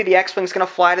to do. Maybe the X-Wing's going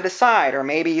to fly to the side, or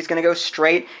maybe he's going to go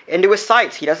straight into his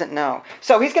sights. He doesn't know.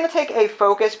 So he's going to take a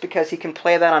focus because he can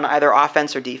play that on either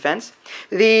offense or defense.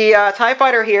 The TIE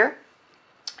Fighter here,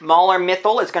 Mauler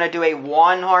Mythal, is going to do a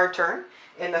 1 hard turn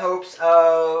in the hopes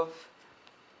of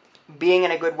being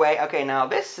in a good way. Okay, now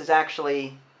this is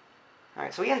actually...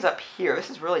 Alright, so he ends up here. This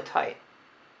is really tight.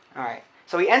 Alright,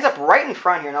 so he ends up right in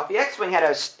front here. Now, if the X-Wing had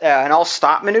an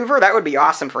all-stop maneuver, that would be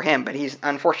awesome for him, but he's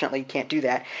unfortunately can't do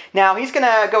that. Now, he's going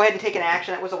to go ahead and take an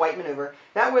action. That was a white maneuver.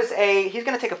 He's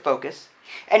going to take a focus.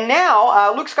 And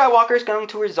now, Luke Skywalker is going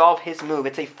to resolve his move.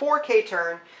 It's a 4K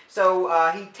turn,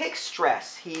 so he takes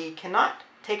stress. He cannot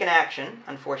take an action,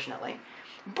 unfortunately,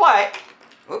 but...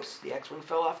 Oops, the X-Wing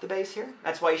fell off the base here.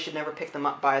 That's why you should never pick them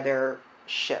up by their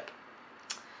ship.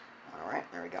 Alright,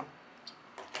 there we go.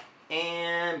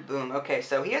 And boom. Okay,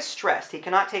 so he is stressed. He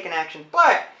cannot take an action,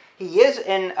 but he is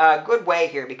in a good way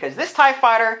here because this TIE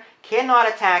Fighter cannot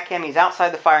attack him. He's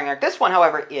outside the firing arc. This one,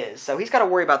 however, is. So he's got to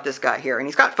worry about this guy here, and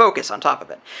he's got focus on top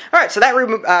of it. Alright, so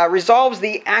that resolves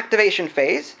the activation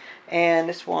phase. And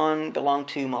this one belonged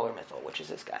to Mauler Mythal, which is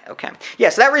this guy. Okay. Yeah,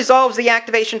 so that resolves the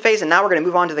activation phase, and now we're going to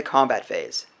move on to the combat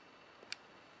phase.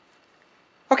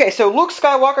 Okay, so Luke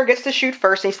Skywalker gets to shoot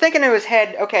first, and he's thinking in his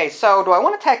head, okay, so do I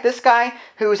want to attack this guy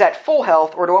who's at full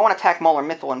health, or do I want to attack Mauler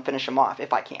Mythal and finish him off,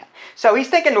 if I can? So he's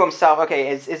thinking to himself, okay,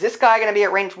 is this guy going to be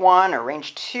at range 1 or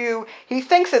range 2? He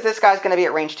thinks that this guy's going to be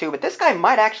at range 2, but this guy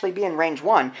might actually be in range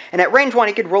 1. And at range 1,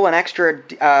 he could roll an extra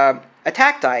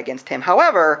attack die against him.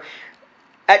 However...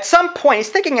 At some point, he's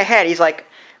thinking ahead. He's like,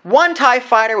 1 TIE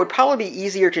Fighter would probably be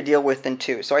easier to deal with than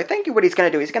 2. So I think what he's going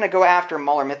to do, he's going to go after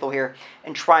Mauler Mythal here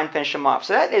and try and finish him off.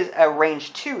 So that is a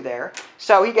range 2 there.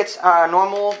 So he gets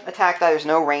normal attack die. There's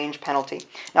no range penalty.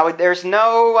 Now, there's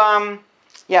no,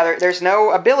 there's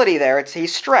no ability there.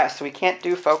 He's stressed, so he can't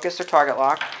do focus or target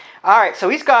lock. All right, so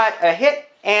he's got a hit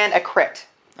and a crit.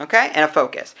 Okay, and a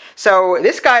focus. So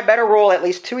this guy better roll at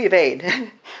least 2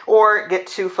 evade, or get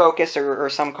 2 focus, or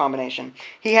some combination.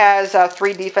 He has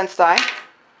 3 defense die.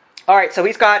 Alright, so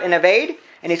he's got an evade,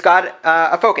 and he's got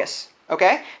a focus.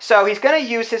 Okay, so he's going to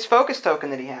use his focus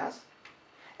token that he has,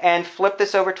 and flip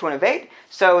this over to an evade.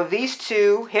 So these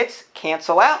 2 hits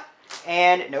cancel out,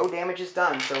 and no damage is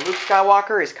done. So Luke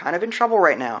Skywalker is kind of in trouble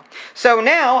right now. So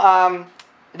now,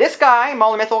 this guy,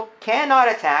 Mauler Mythal, cannot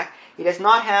attack. He does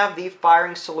not have the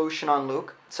firing solution on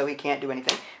Luke, so he can't do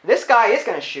anything. This guy is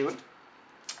going to shoot,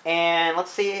 and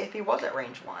let's see if he was at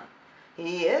range 1.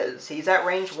 He is. He's at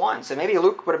range 1, so maybe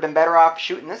Luke would have been better off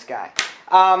shooting this guy.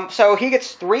 So he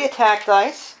gets 3 attack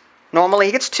dice. Normally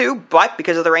he gets 2, but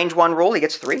because of the range 1 rule, he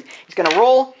gets 3. He's going to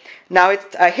roll. Now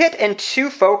it's a hit and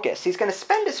 2 focus. He's going to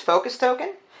spend his focus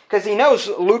token, because he knows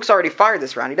Luke's already fired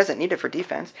this round. He doesn't need it for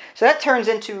defense. So that turns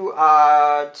into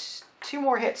 2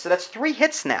 more hits. So that's 3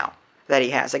 hits now that he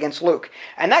has against Luke.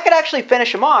 And that could actually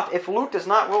finish him off if Luke does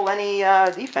not roll any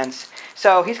defense.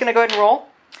 So he's going to go ahead and roll.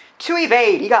 2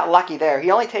 evade. He got lucky there.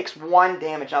 He only takes 1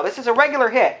 damage. Now this is a regular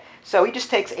hit. So he just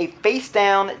takes a face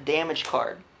down damage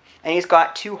card. And he's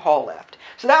got 2 hull left.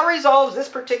 So that resolves this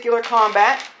particular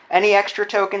combat. Any extra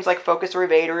tokens like focus or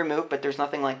evade or remove, but there's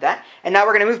nothing like that. And now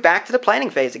we're going to move back to the planning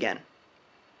phase again.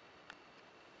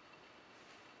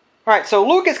 Alright, so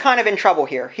Luke is kind of in trouble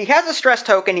here. He has a stress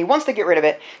token, he wants to get rid of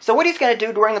it, so what he's going to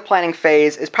do during the planning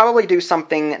phase is probably do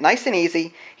something nice and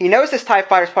easy. He knows this TIE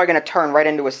Fighter is probably going to turn right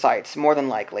into his sights, more than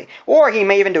likely. Or he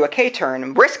may even do a K-turn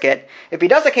and risk it. If he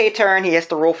does a K-turn, he has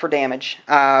to roll for damage.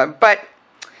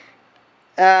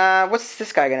 What's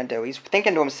this guy going to do? He's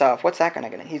thinking to himself, what's that going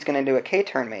to do? He's going to do a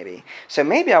K-turn maybe. So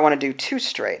maybe I want to do 2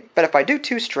 straight. But if I do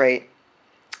 2 straight,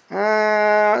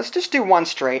 let's just do 1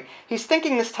 straight. He's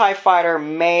thinking this TIE Fighter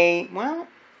may, well,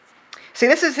 see,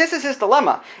 this is his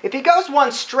dilemma. If he goes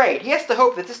 1 straight, he has to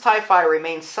hope that this TIE Fighter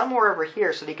remains somewhere over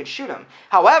here so that he could shoot him.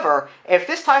 However, if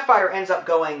this TIE Fighter ends up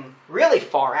going really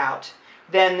far out,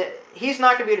 then he's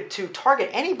not going to be able to target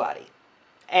anybody.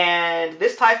 And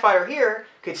this TIE Fighter here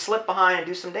could slip behind and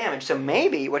do some damage. So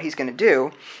maybe what he's going to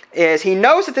do is he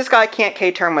knows that this guy can't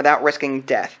K-turn without risking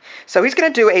death. So he's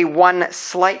going to do a 1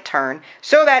 slight turn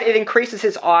so that it increases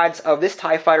his odds of this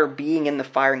TIE Fighter being in the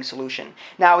firing solution.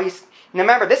 Now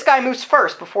remember, this guy moves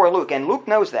first before Luke, and Luke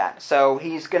knows that. So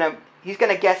he's going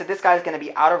to guess that this guy's going to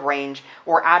be out of range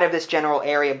or out of this general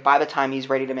area by the time he's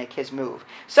ready to make his move.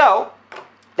 So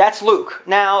that's Luke.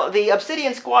 Now, the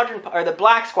Obsidian Squadron, or the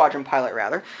Black Squadron pilot,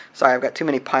 rather. Sorry, I've got too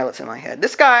many pilots in my head.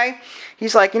 This guy,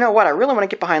 he's like, you know what, I really want to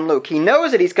get behind Luke. He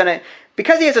knows that he's going to,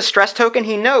 because he has a stress token,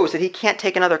 he knows that he can't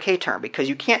take another K-turn, because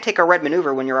you can't take a red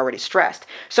maneuver when you're already stressed.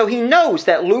 So he knows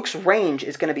that Luke's range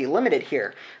is going to be limited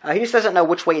here. He just doesn't know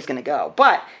which way he's going to go.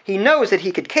 But he knows that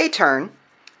he could K-turn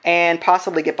and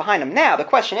possibly get behind him. Now, the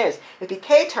question is, if he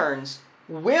K-turns,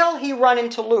 will he run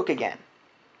into Luke again?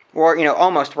 Or,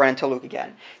 almost run into Luke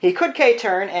again. He could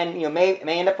K-turn and, may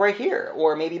end up right here,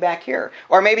 or maybe back here.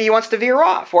 Or maybe he wants to veer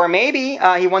off. Or maybe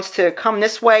he wants to come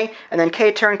this way, and then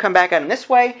K-turn, come back at him this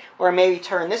way. Or maybe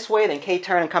turn this way, then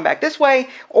K-turn and come back this way.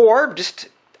 Or just,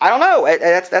 I don't know.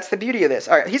 That's the beauty of this.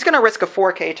 All right, he's going to risk a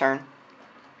 4 K-turn.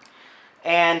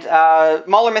 And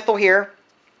Mauler Mythil here,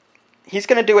 he's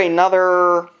going to do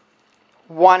another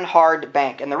 1 hard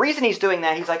bank. And the reason he's doing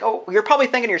that, he's like, oh, you're probably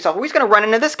thinking to yourself, well, he's going to run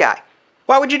into this guy.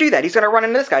 Why would you do that? He's going to run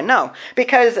into this guy. No,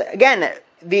 because, again,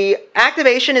 the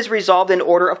activation is resolved in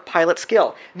order of pilot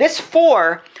skill. This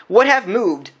 4 would have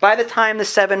moved by the time the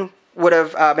 7 would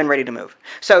have been ready to move.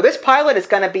 So this pilot is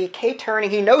going to be K-turning.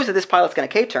 He knows that this pilot's going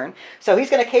to K-turn. So he's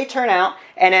going to K-turn out,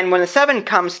 and then when the 7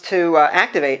 comes to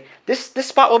activate, this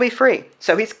spot will be free.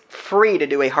 So he's free to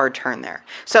do a hard turn there.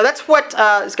 So that's what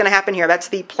is going to happen here. That's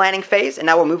the planning phase, and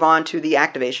now we'll move on to the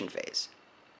activation phase.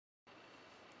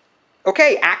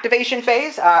 Okay, activation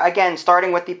phase, again,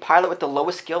 starting with the pilot with the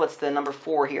lowest skill, that's the number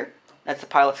 4 here. That's the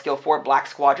pilot skill 4, Black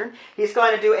Squadron. He's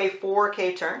going to do a 4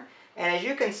 K-turn, and as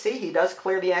you can see, he does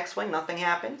clear the X-Wing, nothing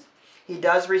happens. He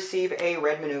does receive a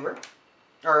red maneuver,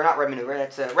 or not red maneuver,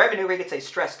 that's a red maneuver, he gets a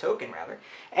stress token, rather.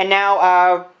 And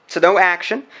now, so no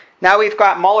action. Now we've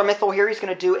got Mauler Mythil here, he's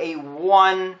going to do a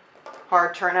 1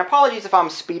 hard turn. And apologies if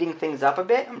I'm speeding things up a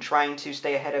bit, I'm trying to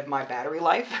stay ahead of my battery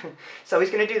life. So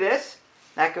he's going to do this.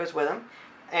 That goes with him.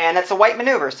 And that's a white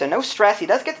maneuver, so no stress. He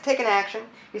does get to take an action.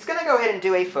 He's going to go ahead and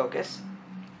do a focus.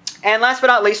 And last but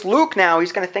not least, Luke now,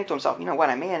 he's going to think to himself, you know what,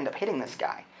 I may end up hitting this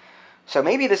guy. So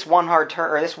maybe this 1 hard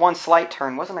turn, or this 1 slight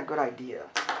turn wasn't a good idea.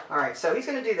 Alright, so he's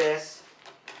going to do this.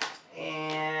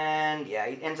 And yeah,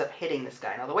 he ends up hitting this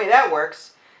guy. Now the way that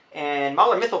works, and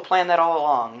Mauler Mythil planned that all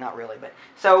along, not really, but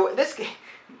so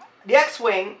the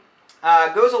X-Wing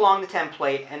goes along the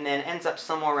template and then ends up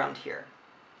somewhere around here.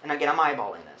 And again, I'm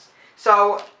eyeballing this.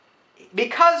 So,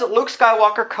 because Luke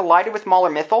Skywalker collided with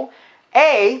Mauler Mythil,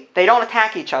 A, they don't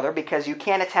attack each other because you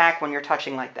can't attack when you're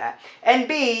touching like that. And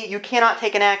B, you cannot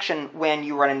take an action when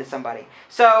you run into somebody.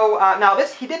 So, now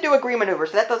he did do a green maneuver,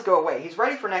 so that does go away. He's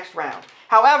ready for next round.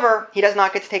 However, he does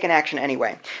not get to take an action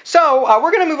anyway. So,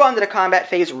 we're going to move on to the combat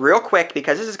phase real quick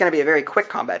because this is going to be a very quick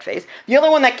combat phase. The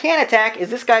only one that can attack is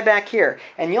this guy back here.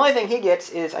 And the only thing he gets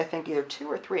is, I think, either 2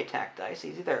 or 3 attack dice.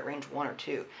 He's either at range 1 or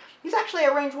 2. He's actually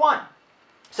at range 1.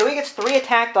 So he gets 3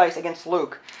 attack dice against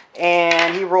Luke.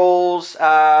 And he rolls 2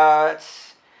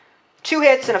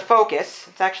 hits and a focus.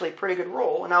 It's actually a pretty good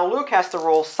roll. And now Luke has to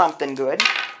roll something good.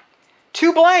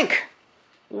 2 blank.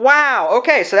 Wow.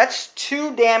 Okay, so that's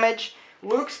 2 damage.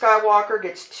 Luke Skywalker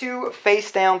gets 2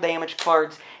 face-down damage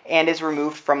cards and is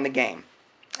removed from the game.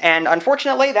 And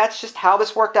unfortunately, that's just how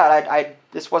this worked out.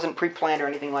 This wasn't pre-planned or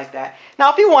anything like that.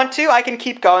 Now, if you want to, I can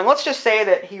keep going. Let's just say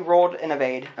that he rolled an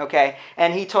evade, okay?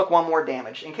 And he took 1 more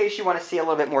damage, in case you want to see a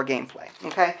little bit more gameplay,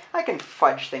 okay? I can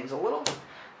fudge things a little.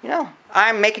 You know,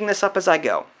 I'm making this up as I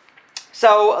go.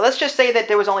 So let's just say that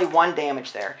there was only 1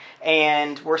 damage there,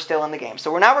 and we're still in the game.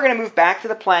 So now we're going to move back to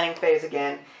the planning phase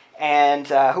again, and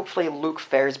hopefully Luke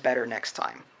fares better next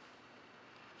time.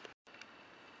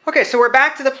 Okay, so we're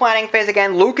back to the planning phase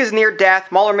again. Luke is near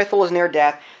death. Mauler Mythel is near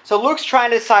death. So Luke's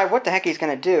trying to decide what the heck he's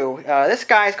going to do. This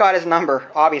guy's got his number,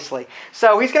 obviously.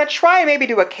 So he's going to try and maybe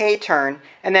do a K turn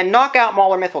and then knock out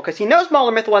Mauler Mythel, because he knows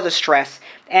Mauler Mythel has a stress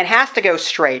and has to go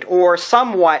straight or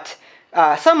somewhat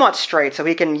straight, so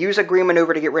he can use a green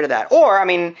maneuver to get rid of that. Or, I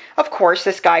mean, of course,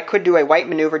 this guy could do a white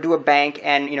maneuver, do a bank,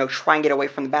 and, you know, try and get away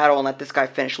from the battle and let this guy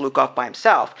finish Luke off by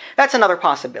himself. That's another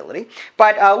possibility.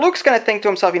 But Luke's going to think to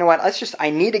himself, you know what, I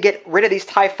need to get rid of these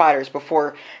TIE fighters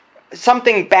before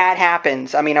something bad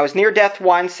happens. I mean, I was near death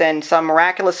once, and some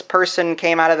miraculous person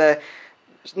came out of the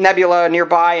nebula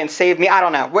nearby and saved me. I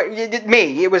don't know.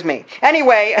 It was me.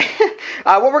 Anyway,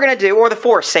 what we're going to do, or the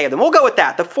Force saved him. We'll go with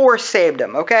that. The Force saved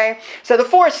him, okay? So the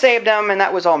Force saved him, and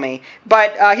that was all me.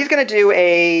 But he's going to do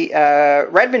a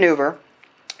red maneuver,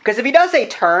 because if he does a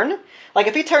turn, like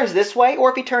if he turns this way, or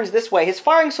if he turns this way, his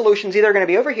firing solution is either going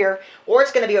to be over here, or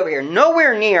it's going to be over here.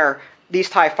 Nowhere near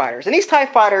these TIE fighters. And these TIE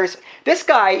fighters, this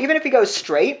guy, even if he goes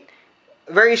straight,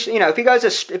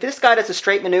 if this guy does a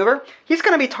straight maneuver, he's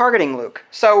going to be targeting Luke.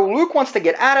 So Luke wants to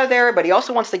get out of there, but he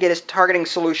also wants to get his targeting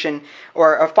solution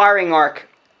or a firing arc,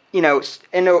 you know,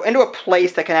 into a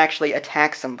place that can actually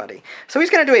attack somebody. So he's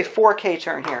going to do a 4K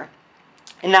turn here.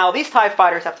 And now these TIE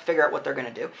fighters have to figure out what they're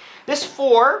going to do. This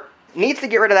 4 needs to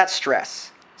get rid of that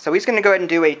stress. So he's going to go ahead and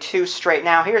do a 2 straight.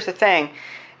 Now here's the thing.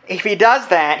 If he does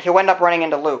that, he'll end up running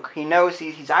into Luke. He knows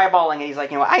he's eyeballing it. He's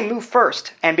like, you know, I move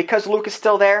first. And because Luke is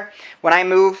still there, when I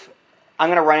move, I'm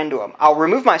going to run into him. I'll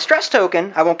remove my stress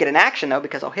token. I won't get an action, though,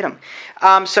 because I'll hit him.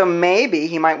 So maybe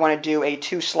he might want to do a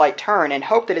 2 slight turn and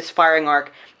hope that his firing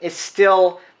arc is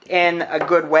still in a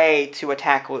good way to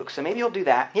attack Luke. So maybe he'll do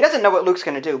that. He doesn't know what Luke's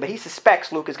going to do, but he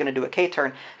suspects Luke is going to do a K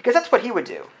turn, because that's what he would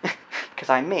do, because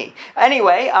I'm me.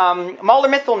 Anyway, Mauler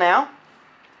Mythel now.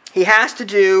 He has to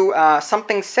do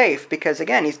something safe, because,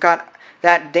 again, he's got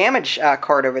that damage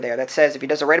card over there that says if he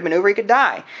does a red maneuver, he could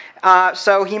die.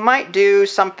 So he might do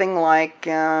something like... He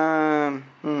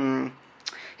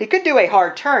could do a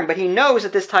hard turn, but he knows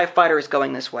that this TIE fighter is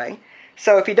going this way.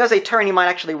 So if he does a turn, he might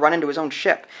actually run into his own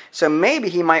ship. So maybe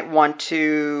he might want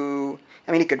to...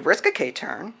 I mean, he could risk a K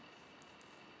turn.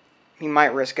 He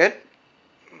might risk it.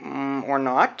 Or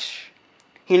not.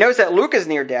 He knows that Luke is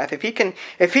near death. If he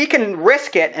can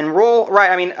risk it and roll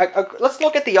right, I mean, let's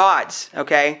look at the odds,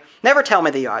 okay? Never tell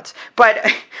me the odds. But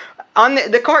on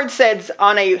the card says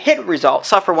on a hit result,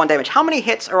 suffer 1 damage. How many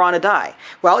hits are on a die?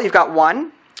 Well, you've got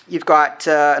 1. You've got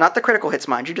not the critical hits,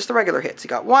 mind you, just the regular hits. You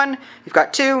got 1. You've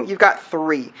got 2. You've got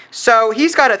 3. So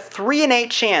he's got a 3 in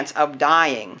 8 chance of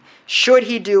dying should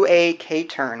he do a K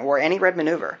turn or any red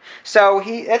maneuver. So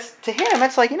to him,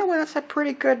 it's like, you know what? That's a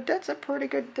pretty good.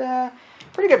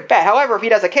 Pretty good bet. However, if he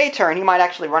does a K turn, he might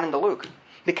actually run into Luke.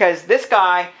 Because this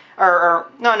guy,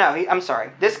 I'm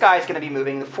sorry. This guy is going to be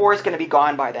moving. The 4 is going to be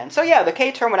gone by then. So yeah, the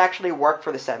K turn would actually work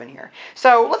for the 7 here.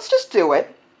 So let's just do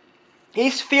it.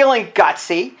 He's feeling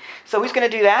gutsy. So he's going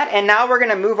to do that. And now we're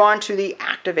going to move on to the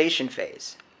activation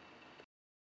phase.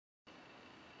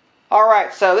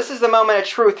 Alright, so this is the moment of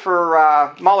truth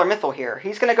for Mauler Mythel here.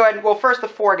 He's going to go ahead and, well, first the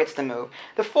 4 gets to move.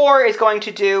 The 4 is going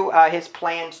to do his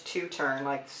planned 2 turn,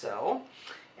 like so.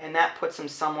 And that puts him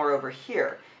somewhere over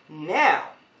here. Now,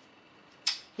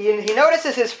 he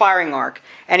notices his firing arc,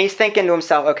 and he's thinking to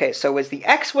himself, okay, so is the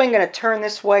X-Wing going to turn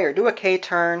this way or do a K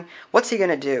turn? What's he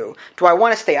going to do? Do I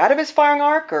want to stay out of his firing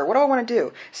arc, or what do I want to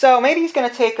do? So maybe he's going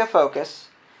to take a focus.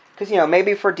 Because, you know,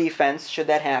 maybe for defense, should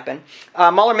that happen.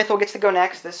 Mauler Mythel gets to go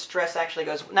next. This stress actually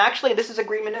goes... Now, actually, this is a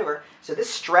green maneuver, so this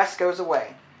stress goes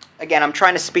away. Again, I'm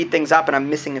trying to speed things up, and I'm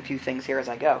missing a few things here as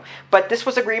I go. But this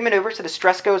was a green maneuver, so the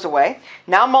stress goes away.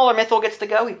 Now Mauler Mythel gets to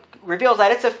go. He reveals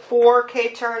that it's a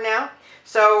 4K turn now.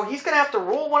 So he's going to have to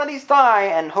roll one of these die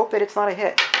and hope that it's not a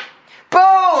hit. Boom!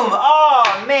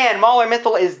 Oh, man, Mauler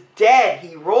Mythel is dead.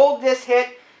 He rolled this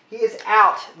hit. He is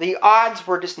out. The odds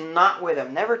were just not with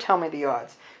him. Never tell me the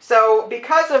odds. So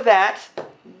because of that,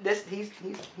 he's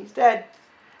dead.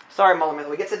 Sorry, Mauler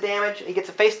Mythel. He gets a damage. He gets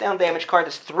a face-down damage card.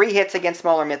 There's 3 hits against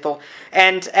Mauler Mythel.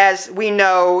 And as we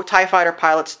know, TIE fighter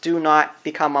pilots do not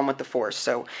become one with the Force.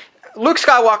 So Luke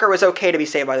Skywalker was okay to be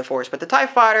saved by the Force, but the TIE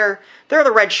Fighter, they're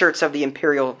the red shirts of the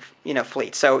Imperial,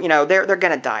 fleet. So, they're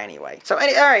going to die anyway. So, all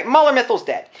right, Muller Mythal's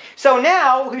dead. So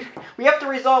now, we have to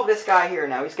resolve this guy here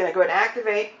now. He's going to go ahead and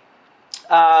activate,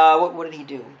 what did he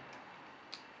do?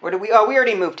 Where did we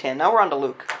already moved him. Now we're on to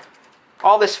Luke.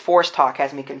 All this Force talk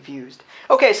has me confused.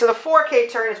 Okay, so the 4K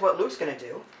turn is what Luke's going to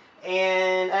do.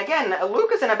 And again,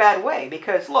 Luke is in a bad way,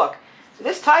 because look,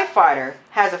 this TIE Fighter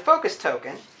has a focus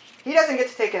token. He doesn't get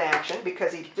to take an action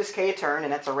because he just K a turn,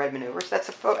 and that's a red maneuver, so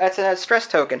that's a stress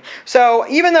token. So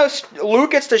even though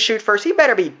Luke gets to shoot first, he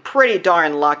better be pretty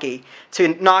darn lucky to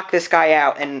knock this guy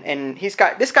out. And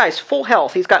this guy's full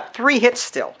health. He's got 3 hits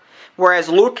still, whereas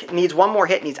Luke needs 1 more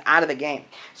hit and he's out of the game.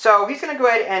 So he's going to go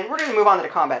ahead, and we're going to move on to the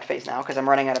combat phase now because I'm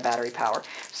running out of battery power.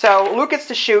 So Luke gets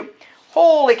to shoot.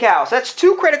 Holy cow, so that's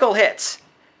 2 critical hits.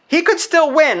 He could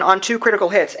still win on 2 critical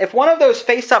hits. If one of those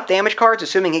face-up damage cards,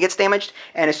 assuming he gets damaged,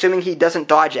 and assuming he doesn't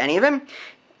dodge any of them,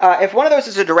 if one of those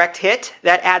is a direct hit,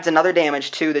 that adds another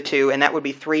damage to the 2, and that would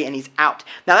be 3, and he's out.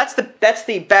 Now, that's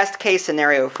the best-case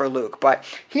scenario for Luke, but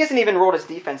he hasn't even rolled his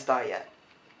defense die yet.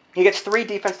 He gets 3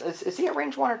 defense... Is he at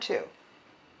range 1 or 2?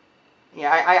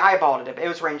 Yeah, I eyeballed it.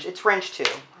 It's range 2,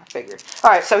 I figured.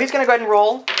 All right, so he's going to go ahead and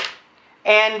roll.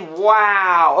 And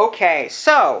wow, okay,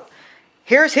 so...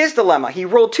 here's his dilemma. He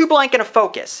rolled 2 blank and a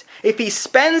focus. If he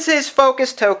spends his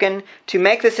focus token to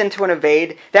make this into an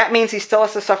evade, that means he still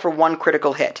has to suffer 1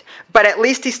 critical hit. But at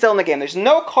least he's still in the game. There's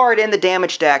no card in the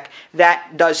damage deck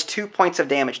that does 2 points of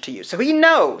damage to you. So he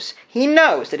knows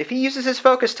that if he uses his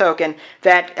focus token,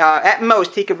 that at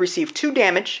most he could receive 2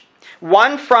 damage,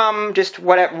 one from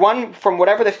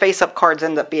whatever the face-up cards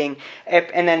end up being,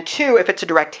 and then 2 if it's a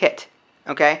direct hit.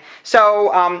 Okay,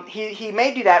 so he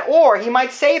may do that, or he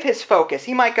might save his focus.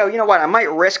 He might go, you know what, I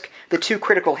might risk the 2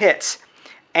 critical hits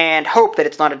and hope that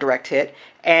it's not a direct hit,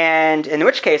 and in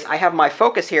which case I have my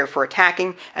focus here for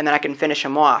attacking, and then I can finish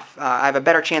him off. I have a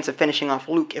better chance of finishing off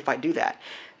Luke if I do that.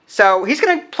 So he's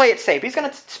going to play it safe. He's going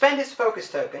to spend his focus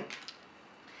token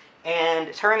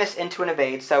and turn this into an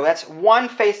evade, so that's 1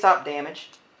 face-up damage.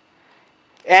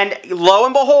 And lo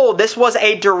and behold, this was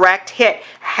a direct hit.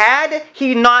 Had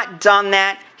he not done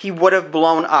that, he would have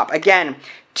blown up. Again,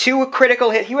 2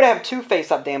 critical hit. He would have 2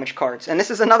 face-up damage cards. And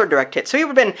this is another direct hit. So he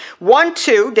would have been 1,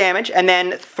 2 damage, and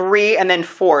then 3, and then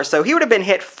 4. So he would have been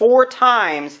hit 4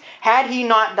 times had he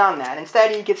not done that.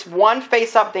 Instead, he gets 1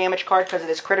 face-up damage card because of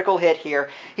this critical hit here.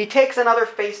 He takes another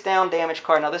face-down damage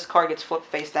card. Now this card gets flipped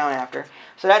face-down after.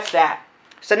 So that's that.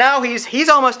 So now he's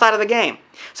almost out of the game.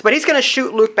 So, but he's going to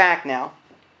shoot Luke back now.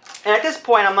 And at this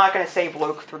point, I'm not going to save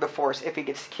Luke through the Force if he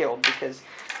gets killed, because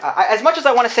as much as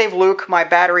I want to save Luke, my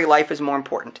battery life is more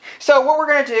important. So what we're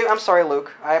going to do... I'm sorry,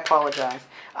 Luke. I apologize.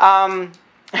 I'll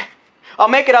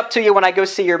make it up to you when I go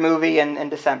see your movie in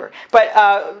December. But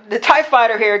the TIE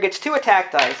Fighter here gets 2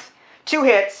 attack dice, 2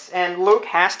 hits, and Luke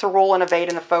has to roll an evade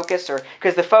in the focus,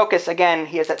 because the focus, again,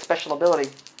 he has that special ability.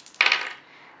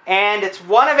 And it's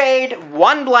 1 evade,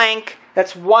 1 blank.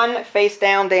 That's 1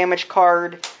 face-down damage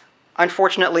card.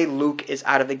 Unfortunately, Luke is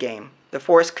out of the game. The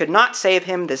Force could not save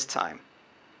him this time.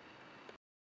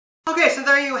 Okay, so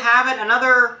there you have it.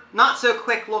 Another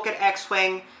not-so-quick look at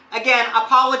X-Wing. Again,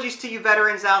 apologies to you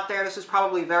veterans out there. This was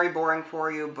probably very boring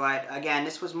for you, but again,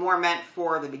 this was more meant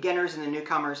for the beginners and the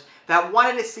newcomers that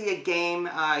wanted to see a game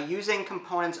using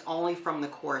components only from the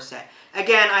core set.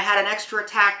 Again, I had an extra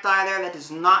attack die there that does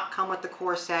not come with the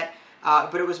core set.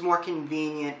 But it was more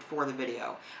convenient for the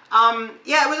video.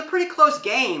 Yeah, it was a pretty close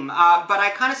game, but I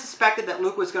kind of suspected that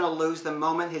Luke was going to lose the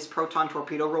moment his proton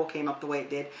torpedo roll came up the way it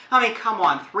did. I mean, come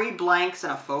on, 3 blanks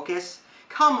and a focus?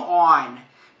 Come on.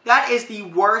 That is the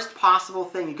worst possible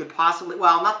thing you could possibly...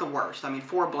 Well, not the worst. I mean,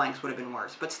 4 blanks would have been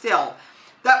worse. But still,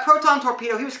 that proton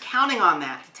torpedo, he was counting on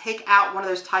that to take out one of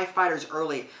those TIE fighters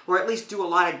early, or at least do a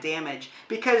lot of damage.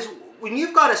 Because when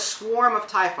you've got a swarm of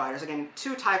TIE fighters, again,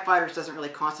 2 TIE fighters doesn't really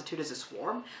constitute as a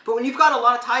swarm, but when you've got a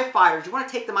lot of TIE fighters, you want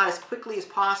to take them out as quickly as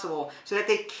possible so that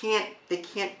they can't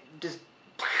just,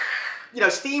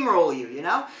 steamroll you, you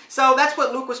know? So that's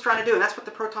what Luke was trying to do, and that's what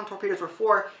the proton torpedoes were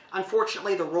for.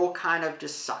 Unfortunately, the roll kind of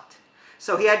just sucked.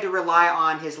 So he had to rely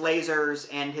on his lasers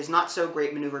and his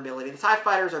not-so-great maneuverability. The TIE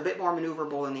fighters are a bit more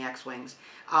maneuverable than the X-Wings.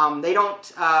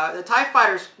 The TIE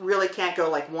fighters really can't go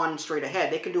like 1 straight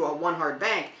ahead. They can do a 1 hard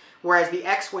bank, whereas the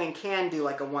X-Wing can do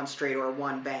like a 1 straight or a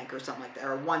 1 bank or something like that,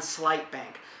 or a 1 slight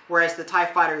bank. Whereas the TIE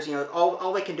fighters,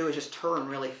 all they can do is just turn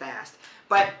really fast.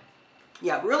 But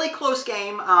yeah, really close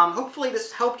game. Hopefully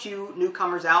this helped you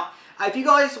newcomers out. If you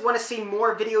guys want to see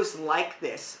more videos like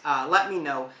this, let me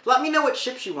know. Let me know what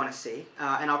ships you want to see,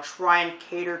 and I'll try and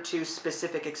cater to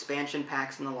specific expansion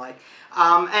packs and the like.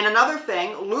 And another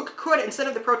thing, Luke could, instead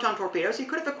of the proton torpedoes, he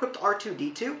could have equipped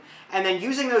R2-D2, and then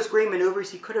using those green maneuvers,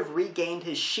 he could have regained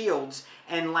his shields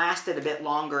and lasted a bit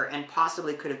longer, and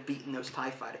possibly could have beaten those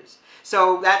TIE fighters.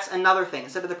 So that's another thing.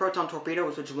 Instead of the proton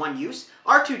torpedoes, which is one use,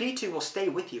 R2-D2 will stay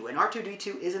with you, and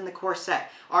R2-D2 is in the core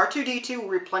set. R2-D2 will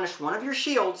replenish one of your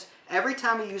shields every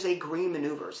time you use a green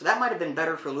maneuver. So that might have been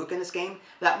better for Luke in this game.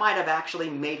 That might have actually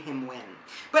made him win.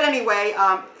 But anyway,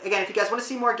 again, if you guys want to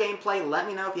see more gameplay, let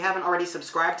me know. If you haven't already,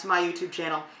 subscribe to my YouTube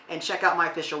channel and check out my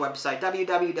official website,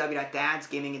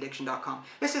 www.dadsgamingaddiction.com.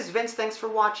 This is Vince. Thanks for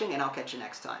watching, and I'll catch you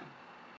next time.